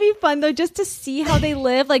 wouldn't that be fun though? Just to see how they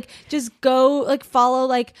live, like just go like follow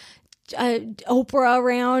like Oprah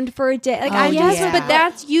around for a day. Like But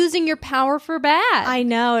that's using your power for bad. I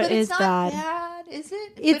know But it it's is not bad. is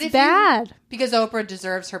it? It's But if bad. because Oprah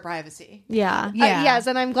deserves her privacy. Yeah. Yes,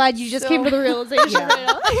 and I'm glad you just came to the realization right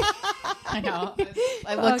now. I know.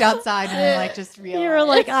 I looked outside and I like just realized. You were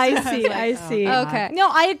like, I see, I see. Okay. No,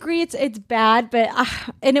 I agree. It's bad, but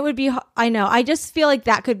and it would be. I know. I just feel like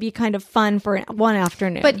that could be kind of fun for one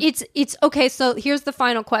afternoon. But it's okay. So here's the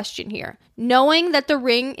final question here. Knowing that the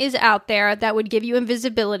ring is out there that would give you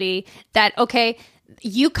invisibility, that, okay,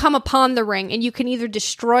 you come upon the ring and you can either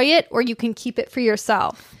destroy it or you can keep it for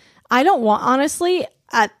yourself. I don't want, honestly,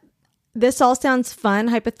 this all sounds fun,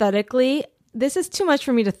 hypothetically. This is too much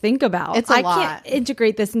for me to think about. It's a lot. I can't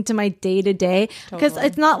integrate this into my day-to-day because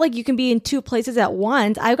it's not like you can be in two places at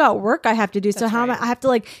once. I've got work I have to do. So how am I have to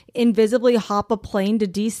like invisibly hop a plane to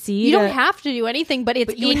DC? You don't have to do anything, but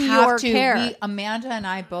it's in your care. Amanda and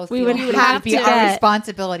I both We feel would it have be to our get-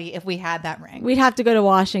 responsibility if we had that ring. We'd have to go to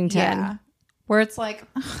Washington. Yeah. Where it's like,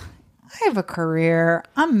 I have a career.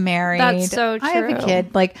 I'm married. That's so I have a true.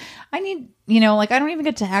 kid. Like, I need, like, I don't even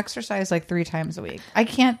get to exercise like 3 times a week. I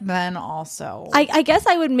can't then also. I guess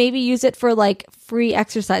I would maybe use it for like free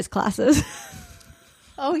exercise classes.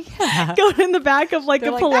 Oh, yeah. Going in the back of like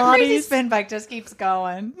They're a like, that crazy Pilates. spin bike just keeps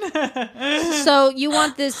going. So you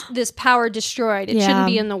want this power destroyed. It shouldn't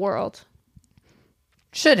be in the world.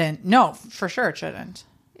 Shouldn't. No, for sure it shouldn't.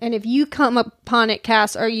 And if you come upon it,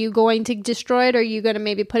 Cass, are you going to destroy it or are you going to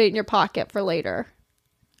maybe put it in your pocket for later?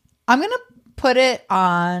 I'm going to put it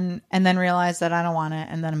on and then realize that I don't want it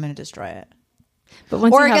and then I'm going to destroy it. But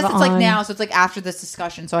once Or you I have guess it it's like on- now, so it's like after this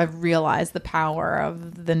discussion. So I've realized the power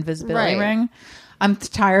of the invisibility Right. ring. I'm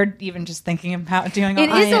tired even just thinking about doing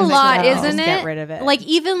It all is a this lot, stuff. isn't Just it? Get rid of it. Like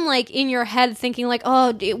even like in your head thinking like,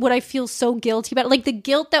 oh, would I feel so guilty about it? Like the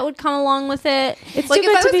guilt that would come along with it. It's like too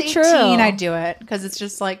if good I to was be 18, true. I'd do it because it's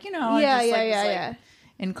just like Yeah, just yeah, like, yeah, it's like yeah.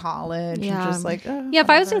 in college, Yeah. and just like Yeah,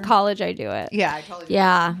 if I was in college, I'd do it. yeah, I totally do.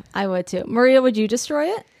 Yeah, I would too. Maria, would you destroy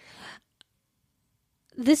it?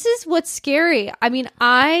 This is what's scary. I mean,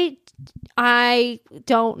 I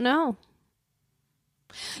don't know.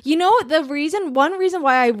 You know, one reason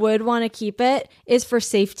why I would want to keep it is for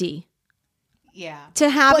safety. Yeah, To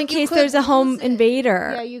have But in you case could there's a home lose it.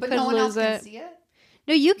 invader. Yeah, you but could no one lose else it. can see it.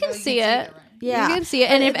 No, you can No, you see can it. right? Yeah. You can see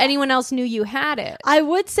it. And if anyone else knew you had it. I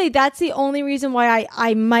would say that's the only reason why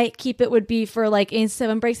I might keep it would be for like if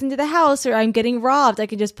someone breaks into the house or I'm getting robbed, I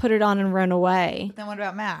can just put it on and run away. Then what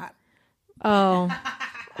about Matt? Oh.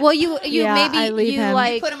 Well, you Yeah, I maybe leave you him.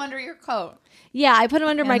 like Put him under your coat. Yeah, I put him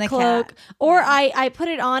under And my the cloak. cat. Or I put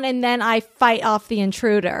it on and then I fight off the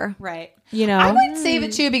intruder. Right. You know? I might save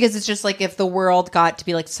it too because it's just like if the world got to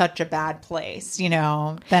be like such a bad place,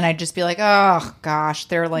 then I'd just be like, oh gosh,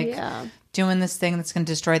 they're like doing this thing that's going to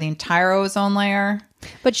destroy the entire ozone layer.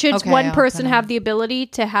 But should Okay, one I'll person put have the ability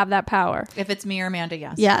to have that power? If it's me or Amanda,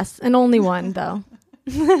 yes. Yes, and only one though.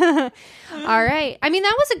 All right. I mean,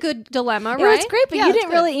 that was a good dilemma, It right? was great, but Yeah, you it's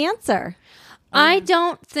didn't good. really answer. I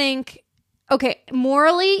don't think. Okay,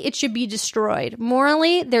 morally, it should be destroyed.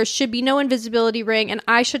 Morally, there should be no invisibility ring, and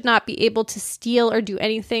I should not be able to steal or do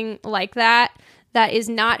anything like that. That is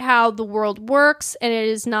not how the world works, and it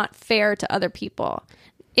is not fair to other people.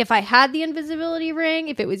 If I had the invisibility ring,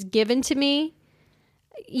 if it was given to me,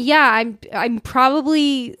 yeah, I'm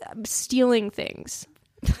probably stealing things.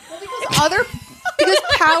 Because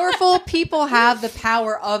powerful people have the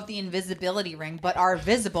power of the invisibility ring, but are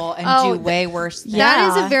visible and do way worse things. That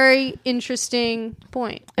is Yeah. a very interesting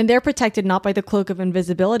point. And they're protected not by the cloak of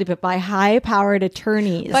invisibility, but by high-powered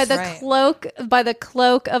attorneys. By the right. cloak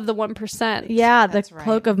of the 1%. yeah, the That's right.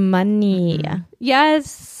 cloak of money.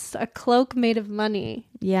 Yes, a cloak made of money.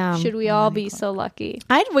 Yeah. Should we all be so lucky?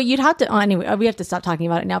 You'd have to. Anyway, we have to stop talking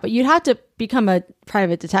about it now. But you'd have to become a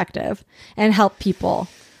private detective and help people.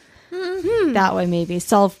 That way, maybe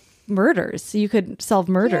solve murders. You could solve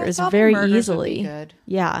murders solving very murders would be easily. good.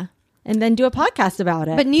 Yeah. And then do a podcast about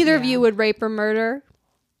it. But neither of you would rape or murder.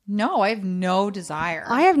 No, I have no desire.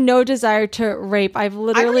 I have no desire to rape. I've I don't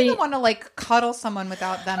literally. even want to like cuddle someone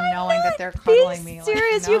without them knowing that they're cuddling me.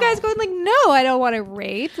 Serious? Like, You guys no. going like, no, I don't want to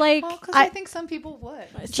rape. Like, Well, because I think some people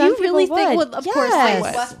would. do you really think? Well, of course they Yes.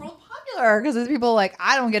 would. Westworld popular because there's people like,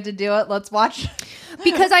 I don't get to do it. Let's watch.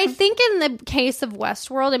 Because I think in the case of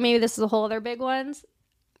Westworld, and maybe this is a whole other big ones,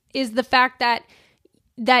 is the fact that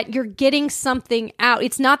you're getting something out.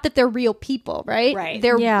 It's not that they're real people, right? Right.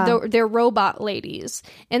 They're robot ladies.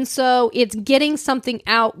 And so it's getting something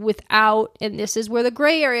out without, and this is where the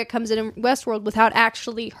gray area comes in Westworld, without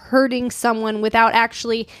actually hurting someone, without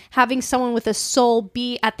actually having someone with a soul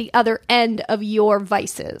be at the other end of your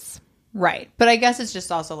vices. Right. But I guess it's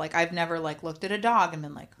just also like, I've never like looked at a dog and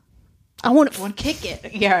been like, I want to want to kick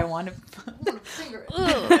it. Yeah, I want to finger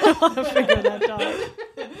it.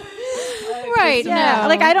 right. Yeah. No.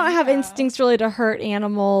 Like, I don't have instincts really to hurt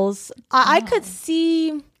animals. I could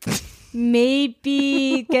see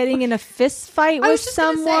maybe getting in a fist fight I with was just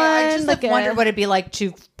someone. gonna say, I just like wonder what it'd be like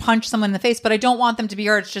to punch someone in the face, but I don't want them to be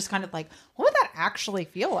hurt. It's just kind of like, what would that actually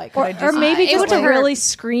feel like? Could I or maybe it just would to hurt. really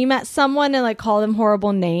scream at someone and like call them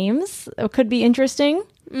horrible names. It could be interesting.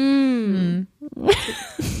 You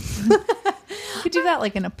could do that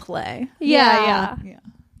like in a play. Yeah.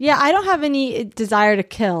 Yeah, I don't have any desire to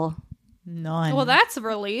kill. None. Well, that's a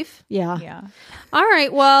relief. Yeah. yeah. All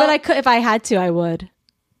right. Well, But I could, if I had to, I would.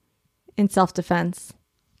 In self-defense.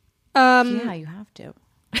 Yeah, you have to.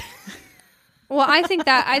 Well, I think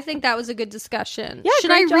that was a good discussion. Yeah,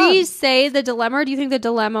 Should I great job. re-say the dilemma, or do you think the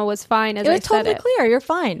dilemma was fine as It I was said totally it? clear. You're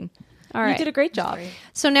fine. All right. You did a great job.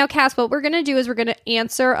 So now, Cass, what we're going to do is we're going to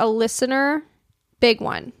answer a listener big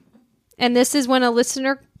one. And this is when a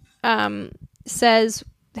listener says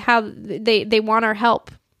how they want our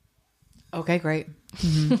help. Okay, great.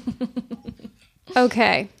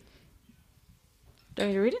 Okay. Do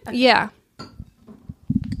you read it? Yeah.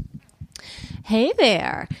 Hey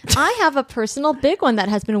there. I have a personal big one that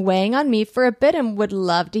has been weighing on me for a bit and would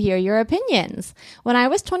love to hear your opinions. When I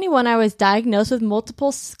was 21, I was diagnosed with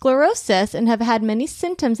multiple sclerosis and have had many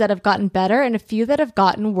symptoms that have gotten better and a few that have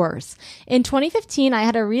gotten worse. In 2015, I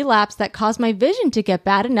had a relapse that caused my vision to get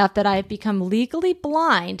bad enough that I have become legally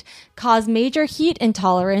blind, caused major heat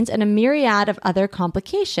intolerance, and a myriad of other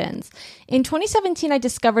complications. In 2017, I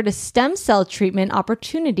discovered a stem cell treatment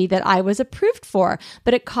opportunity that I was approved for,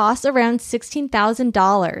 but it costs around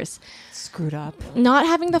 $16,000. Screwed up. Not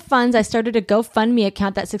having the funds, I started a GoFundMe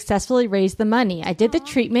account that successfully raised the money. I did the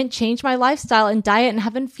treatment, changed my lifestyle and diet, and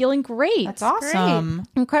have been feeling great. That's awesome.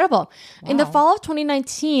 Incredible. In the fall of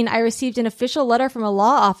 2019, I received an official letter from a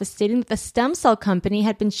law office stating that the stem cell company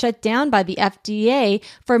had been shut down by the FDA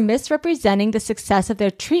for misrepresenting the success of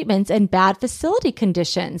their treatments and bad facility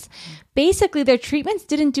conditions. Basically, their treatments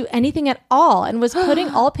didn't do anything at all and was putting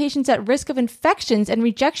all patients at risk of infections and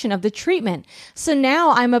rejection of the treatment. So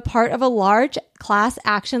now I'm a part of a large class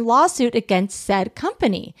action lawsuit against said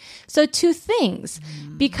company. So two things.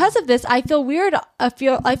 Because of this, I feel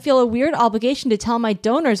a weird obligation to tell my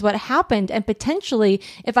donors what happened and potentially,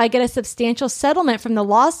 if I get a substantial settlement from the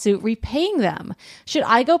lawsuit, repaying them. Should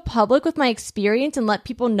I go public with my experience and let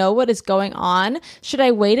people know what is going on? Should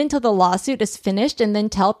I wait until the lawsuit is finished and then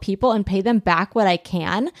tell people and pay them back what I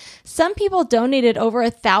can? Some people donated over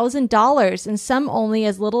 $1,000 and some only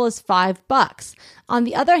as little as $5. On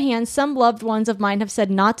the other hand, some loved ones of mine have said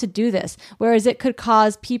not to do this, whereas it could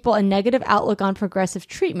cause people a negative outlook on progressive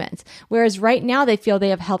treatments, whereas right now they feel they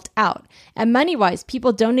have helped out. And money-wise,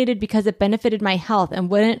 people donated because it benefited my health and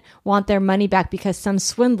wouldn't want their money back because some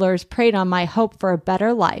swindlers preyed on my hope for a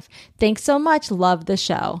better life. Thanks so much. Love the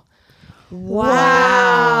show.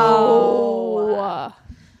 Wow.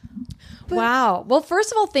 Wow. Well,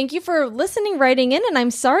 first of all, thank you for listening, writing in, and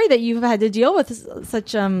I'm sorry that you've had to deal with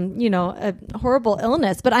such, a horrible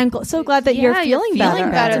illness. But I'm so glad that you're feeling better.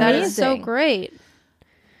 That's That is so amazing. great.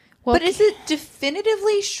 Well, But is it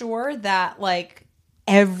definitively sure that like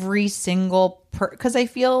every single because I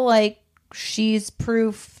feel like she's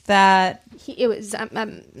proof that it was.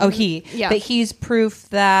 that he's proof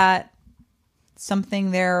that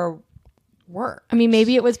something there worked. I mean,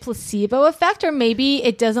 maybe it was placebo effect, or maybe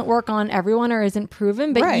it doesn't work on everyone or isn't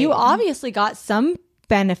proven, but you obviously got some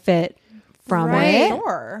benefit from it.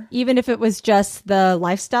 Sure. Even if it was just the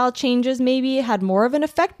lifestyle changes, maybe it had more of an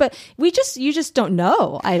effect, but you just don't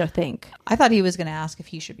know, I don't think. I thought he was going to ask if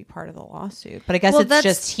he should be part of the lawsuit, but I guess Well, it's that's-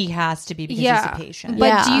 just he has to be because he's a patient. But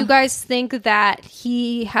Yeah. do you guys think that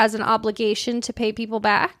he has an obligation to pay people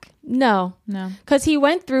back? No. Because he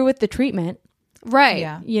went through with the treatment. Right.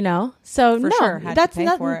 Yeah. You know, so For no, sure, had to that's pay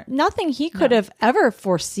for it. nothing he could have ever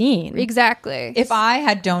foreseen. Exactly. If I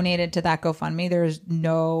had donated to that GoFundMe, there's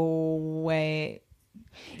no way,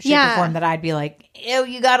 shape, or form that I'd be like, ew,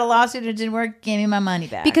 you got a lawsuit, it didn't work, give me my money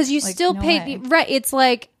back. Because you Like, still no paid. way. Right. It's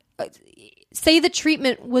like, say the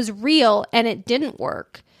treatment was real and it didn't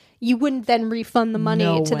work. You wouldn't then refund the money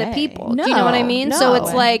No to the way. people. Do you know what I mean? No. So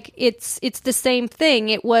it's No. like it's the same thing.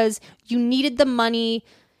 It was you needed the money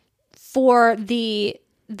for the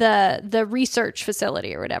research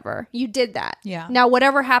facility or whatever. You did that. Yeah. Now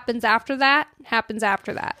whatever happens after that happens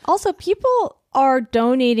after that. Also, people are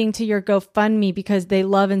donating to your GoFundMe because they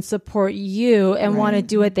love and support you and want to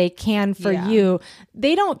do what they can for you.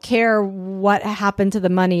 They don't care what happened to the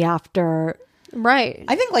money after. Right.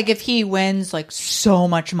 I think like if he wins like so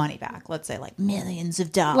much money back, let's say like millions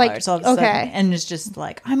of dollars, Like, all of a sudden, okay. and it's just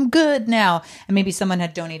like, I'm good now. And maybe someone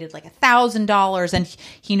had donated like $1,000 and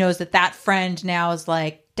he knows that friend now is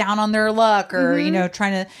like down on their luck or, you know,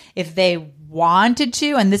 trying to, if they wanted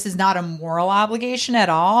to, and this is not a moral obligation at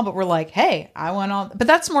all, but we're like, hey, I want all, but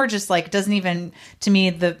that's more just like, doesn't even, to me,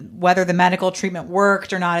 whether the medical treatment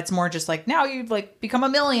worked or not, it's more just like, now you've like become a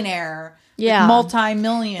millionaire. Yeah. Like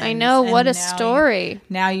multi-millions. I know, what and a now story.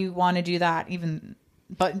 now you want to do that even,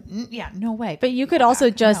 but yeah, no way. But you could also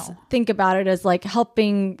just think about it as like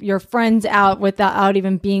helping your friends out without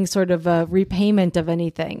even being sort of a repayment of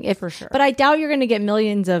anything. For sure. But I doubt you're going to get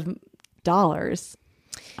millions of dollars.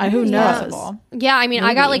 Who knows? Yeah, I mean,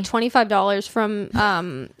 I got like Maybe. $25 from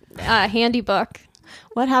Handybook.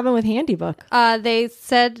 What happened with Handybook? They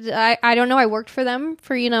said, I don't know, I worked for them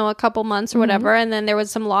for, a couple months or whatever, and then there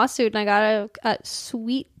was some lawsuit, and I got a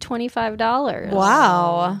sweet $25.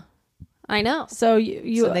 Wow. I know. So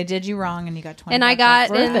you So they did you wrong, and you got 20. And I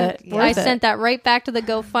got, Worth it. I Worth it. sent that right back to the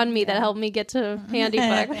GoFundMe that helped me get to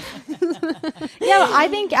Handybook. Yeah, I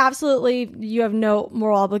think absolutely you have no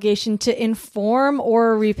moral obligation to inform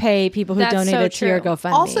or repay people who That's so donated to your true.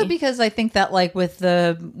 GoFundMe. Also because I think that like with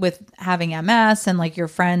having MS and like your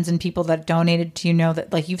friends and people that donated to you know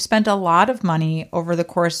that like you've spent a lot of money over the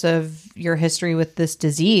course of your history with this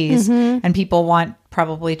disease, and people want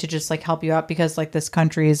probably to just like help you out because like this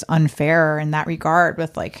country is unfair in that regard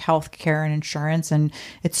with like healthcare and insurance, and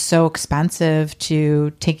it's so expensive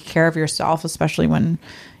to take care of yourself, especially when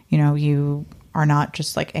you are not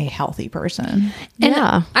just like a healthy person. And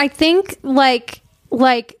I think like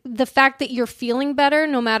the fact that you're feeling better,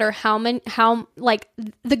 no matter how like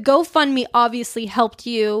the GoFundMe obviously helped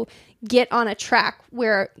you get on a track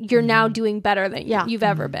where you're now doing better than you've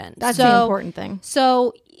ever been. That's the important thing.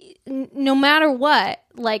 So no matter what,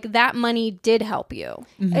 like that money did help you.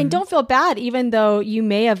 And don't feel bad, even though you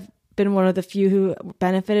may have been one of the few who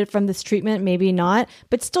benefited from this treatment, maybe not,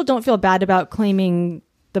 but still don't feel bad about claiming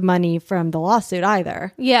the money from the lawsuit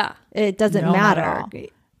either. Yeah. It doesn't No, not at matter. all.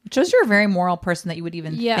 It shows you're a very moral person that you would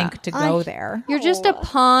even think to go there. You're just a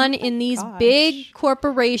pawn in these big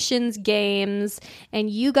corporations' games, and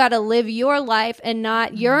you got to live your life and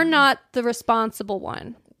you're not the responsible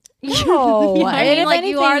one. No. You know what I And mean? if Like,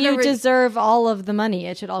 anything, you are you the deserve all of the money.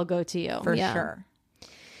 It should all go to you. For Yeah. sure.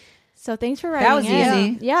 So thanks for writing. That was in.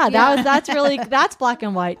 easy. Yeah, that's really that's black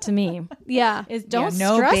and white to me. Yeah. Is don't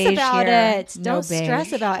no stress beige about here. it. No Don't stress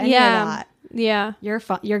beige. about any of Yeah. that. Yeah. You're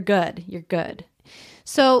fine. You're good. You're good.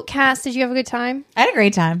 So, Cass, did you have a good time? I had a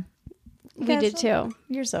great time. We did too.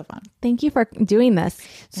 You're so fun. Thank you for doing this.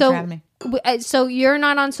 for having me. So you're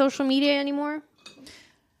not on social media anymore?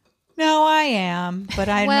 No, I am, but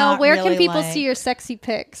I'm Well, not where really can people like- see your sexy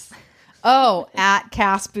pics? Oh, at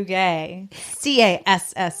Cass Buggé,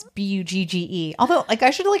 CASSBUGGE. Although, like,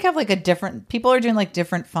 I should like have like a different. People are doing like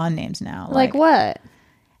different fun names now. Like what?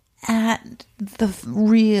 At the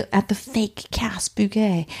fake Cass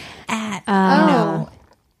Buggé. At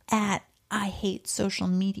at I hate social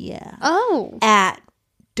media. Oh. At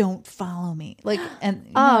don't follow me. Like and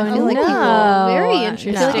Oh, feel like no. people. Very I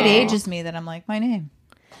interesting. feel like it ages me that I'm like my name.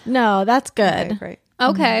 No, that's good. Okay, great.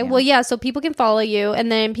 Okay. Well, yeah. So people can follow you,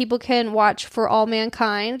 and then people can watch For All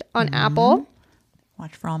Mankind on Apple.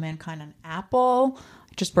 Watch For All Mankind on Apple.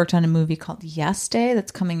 I just worked on a movie called Yes Day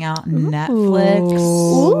that's coming out on Netflix.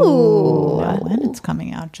 Ooh. When it's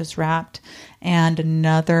coming out, just wrapped. And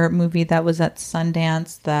another movie that was at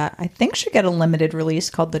Sundance that I think should get a limited release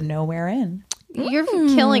called The Nowhere Inn. You're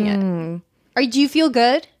killing it. Do you feel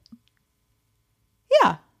good?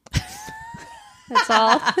 Yeah. That's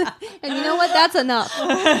all. And you know what? That's enough.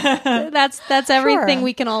 That's everything Sure.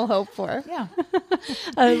 we can all hope for. Yeah.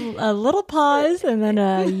 A little pause and then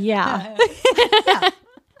yeah.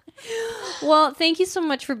 Well, thank you so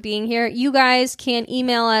much for being here. You guys can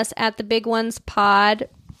email us at thebigOnesPod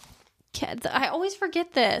I always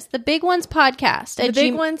forget this. The Big Ones Podcast. The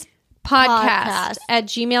Big Ones Podcast at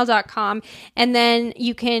gmail.com. And then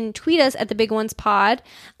you can tweet us at the Big Ones Pod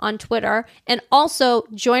on Twitter. And also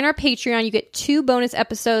join our Patreon. You get 2 bonus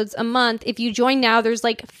episodes a month. If you join now, there's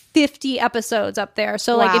like 50 episodes up there.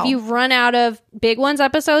 So like if you run out of Big Ones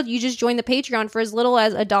episodes, you just join the Patreon for as little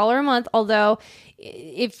as $1 a month. Although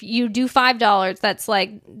if you do $5, that's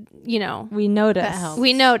like, you know, we notice.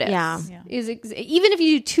 We notice. Yeah. Even if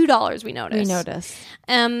you do $2, we notice. We notice.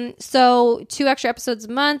 So 2 extra episodes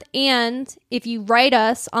a month. And if you write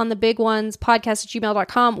us on the Big Ones Podcast at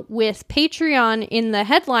gmail.com with Patreon in the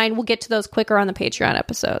headline, we'll get to those quicker on the Patreon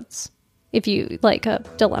episodes. If you like a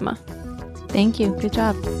dilemma. Thank you. Good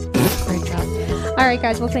job. Great job. All right,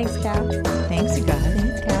 guys. Well, thanks, Cass. Thanks, you guys.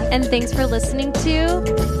 And thanks for listening to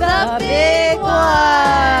The Big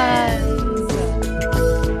Ones.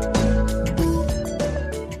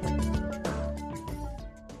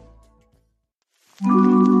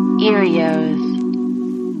 Erios.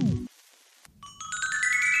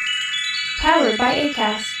 Powered by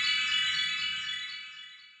Acast.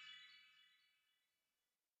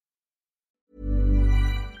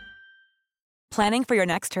 Planning for your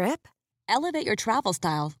next trip? Elevate your travel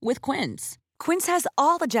style with Quince. Quince has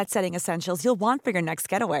all the jet-setting essentials you'll want for your next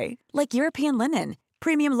getaway, like European linen,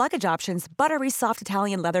 premium luggage options, buttery soft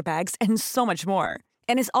Italian leather bags, and so much more.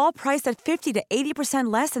 And is all priced at 50 to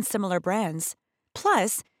 80% less than similar brands.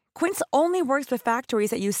 Plus, Quince only works with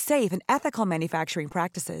factories that use safe and ethical manufacturing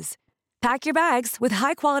practices. Pack your bags with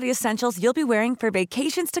high-quality essentials you'll be wearing for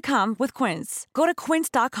vacations to come with Quince. Go to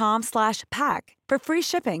quince.com/pack for free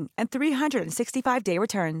shipping and 365-day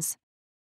returns.